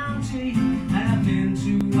old county having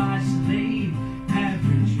to isolate.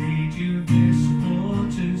 Average age of their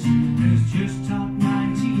supporters has just topped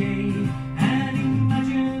 98. And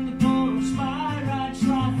imagine the poor old Spy Rights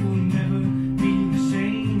life will never be the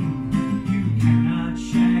same. You cannot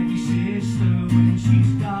shag your sister when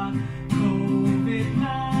she's got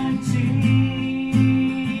COVID-19.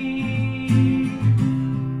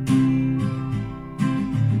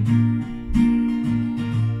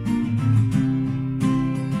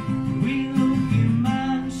 We love you,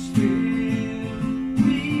 Mansfield,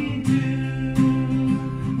 we do.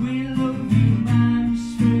 We love you,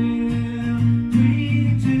 Mansfield, we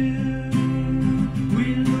do. We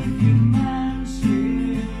love you,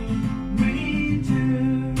 Mansfield, we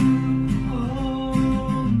do.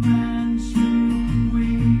 Oh, Mansfield, we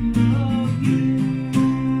love you.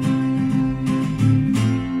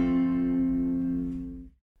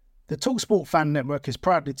 The TalkSport Fan Network is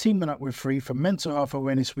proudly teaming up with Free for Mental Health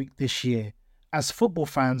Awareness Week this year. As football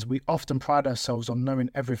fans, we often pride ourselves on knowing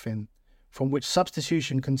everything, from which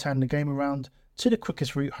substitution can turn the game around to the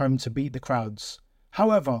quickest route home to beat the crowds.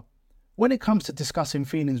 However, when it comes to discussing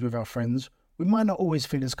feelings with our friends, we might not always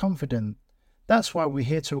feel as confident. That's why we're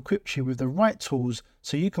here to equip you with the right tools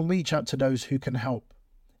so you can reach out to those who can help.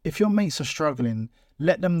 If your mates are struggling,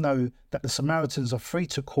 let them know that the Samaritans are free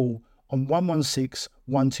to call on 116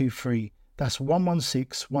 123. That's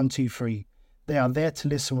 116 123. They are there to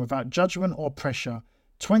listen without judgment or pressure,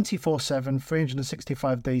 24/7,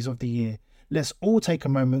 365 days of the year. Let's all take a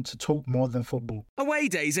moment to talk more than football. Away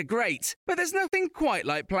days are great, but there's nothing quite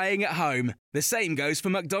like playing at home. The same goes for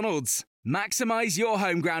McDonald's. Maximise your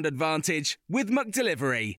home ground advantage with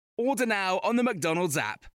McDelivery. Order now on the McDonald's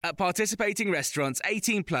app. At participating restaurants,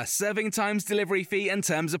 18 plus, serving times, delivery fee and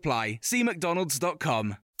terms apply. See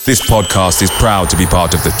mcdonalds.com. This podcast is proud to be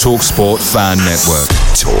part of the TalkSport Fan Network.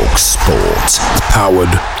 TalkSport. Powered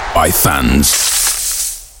by fans.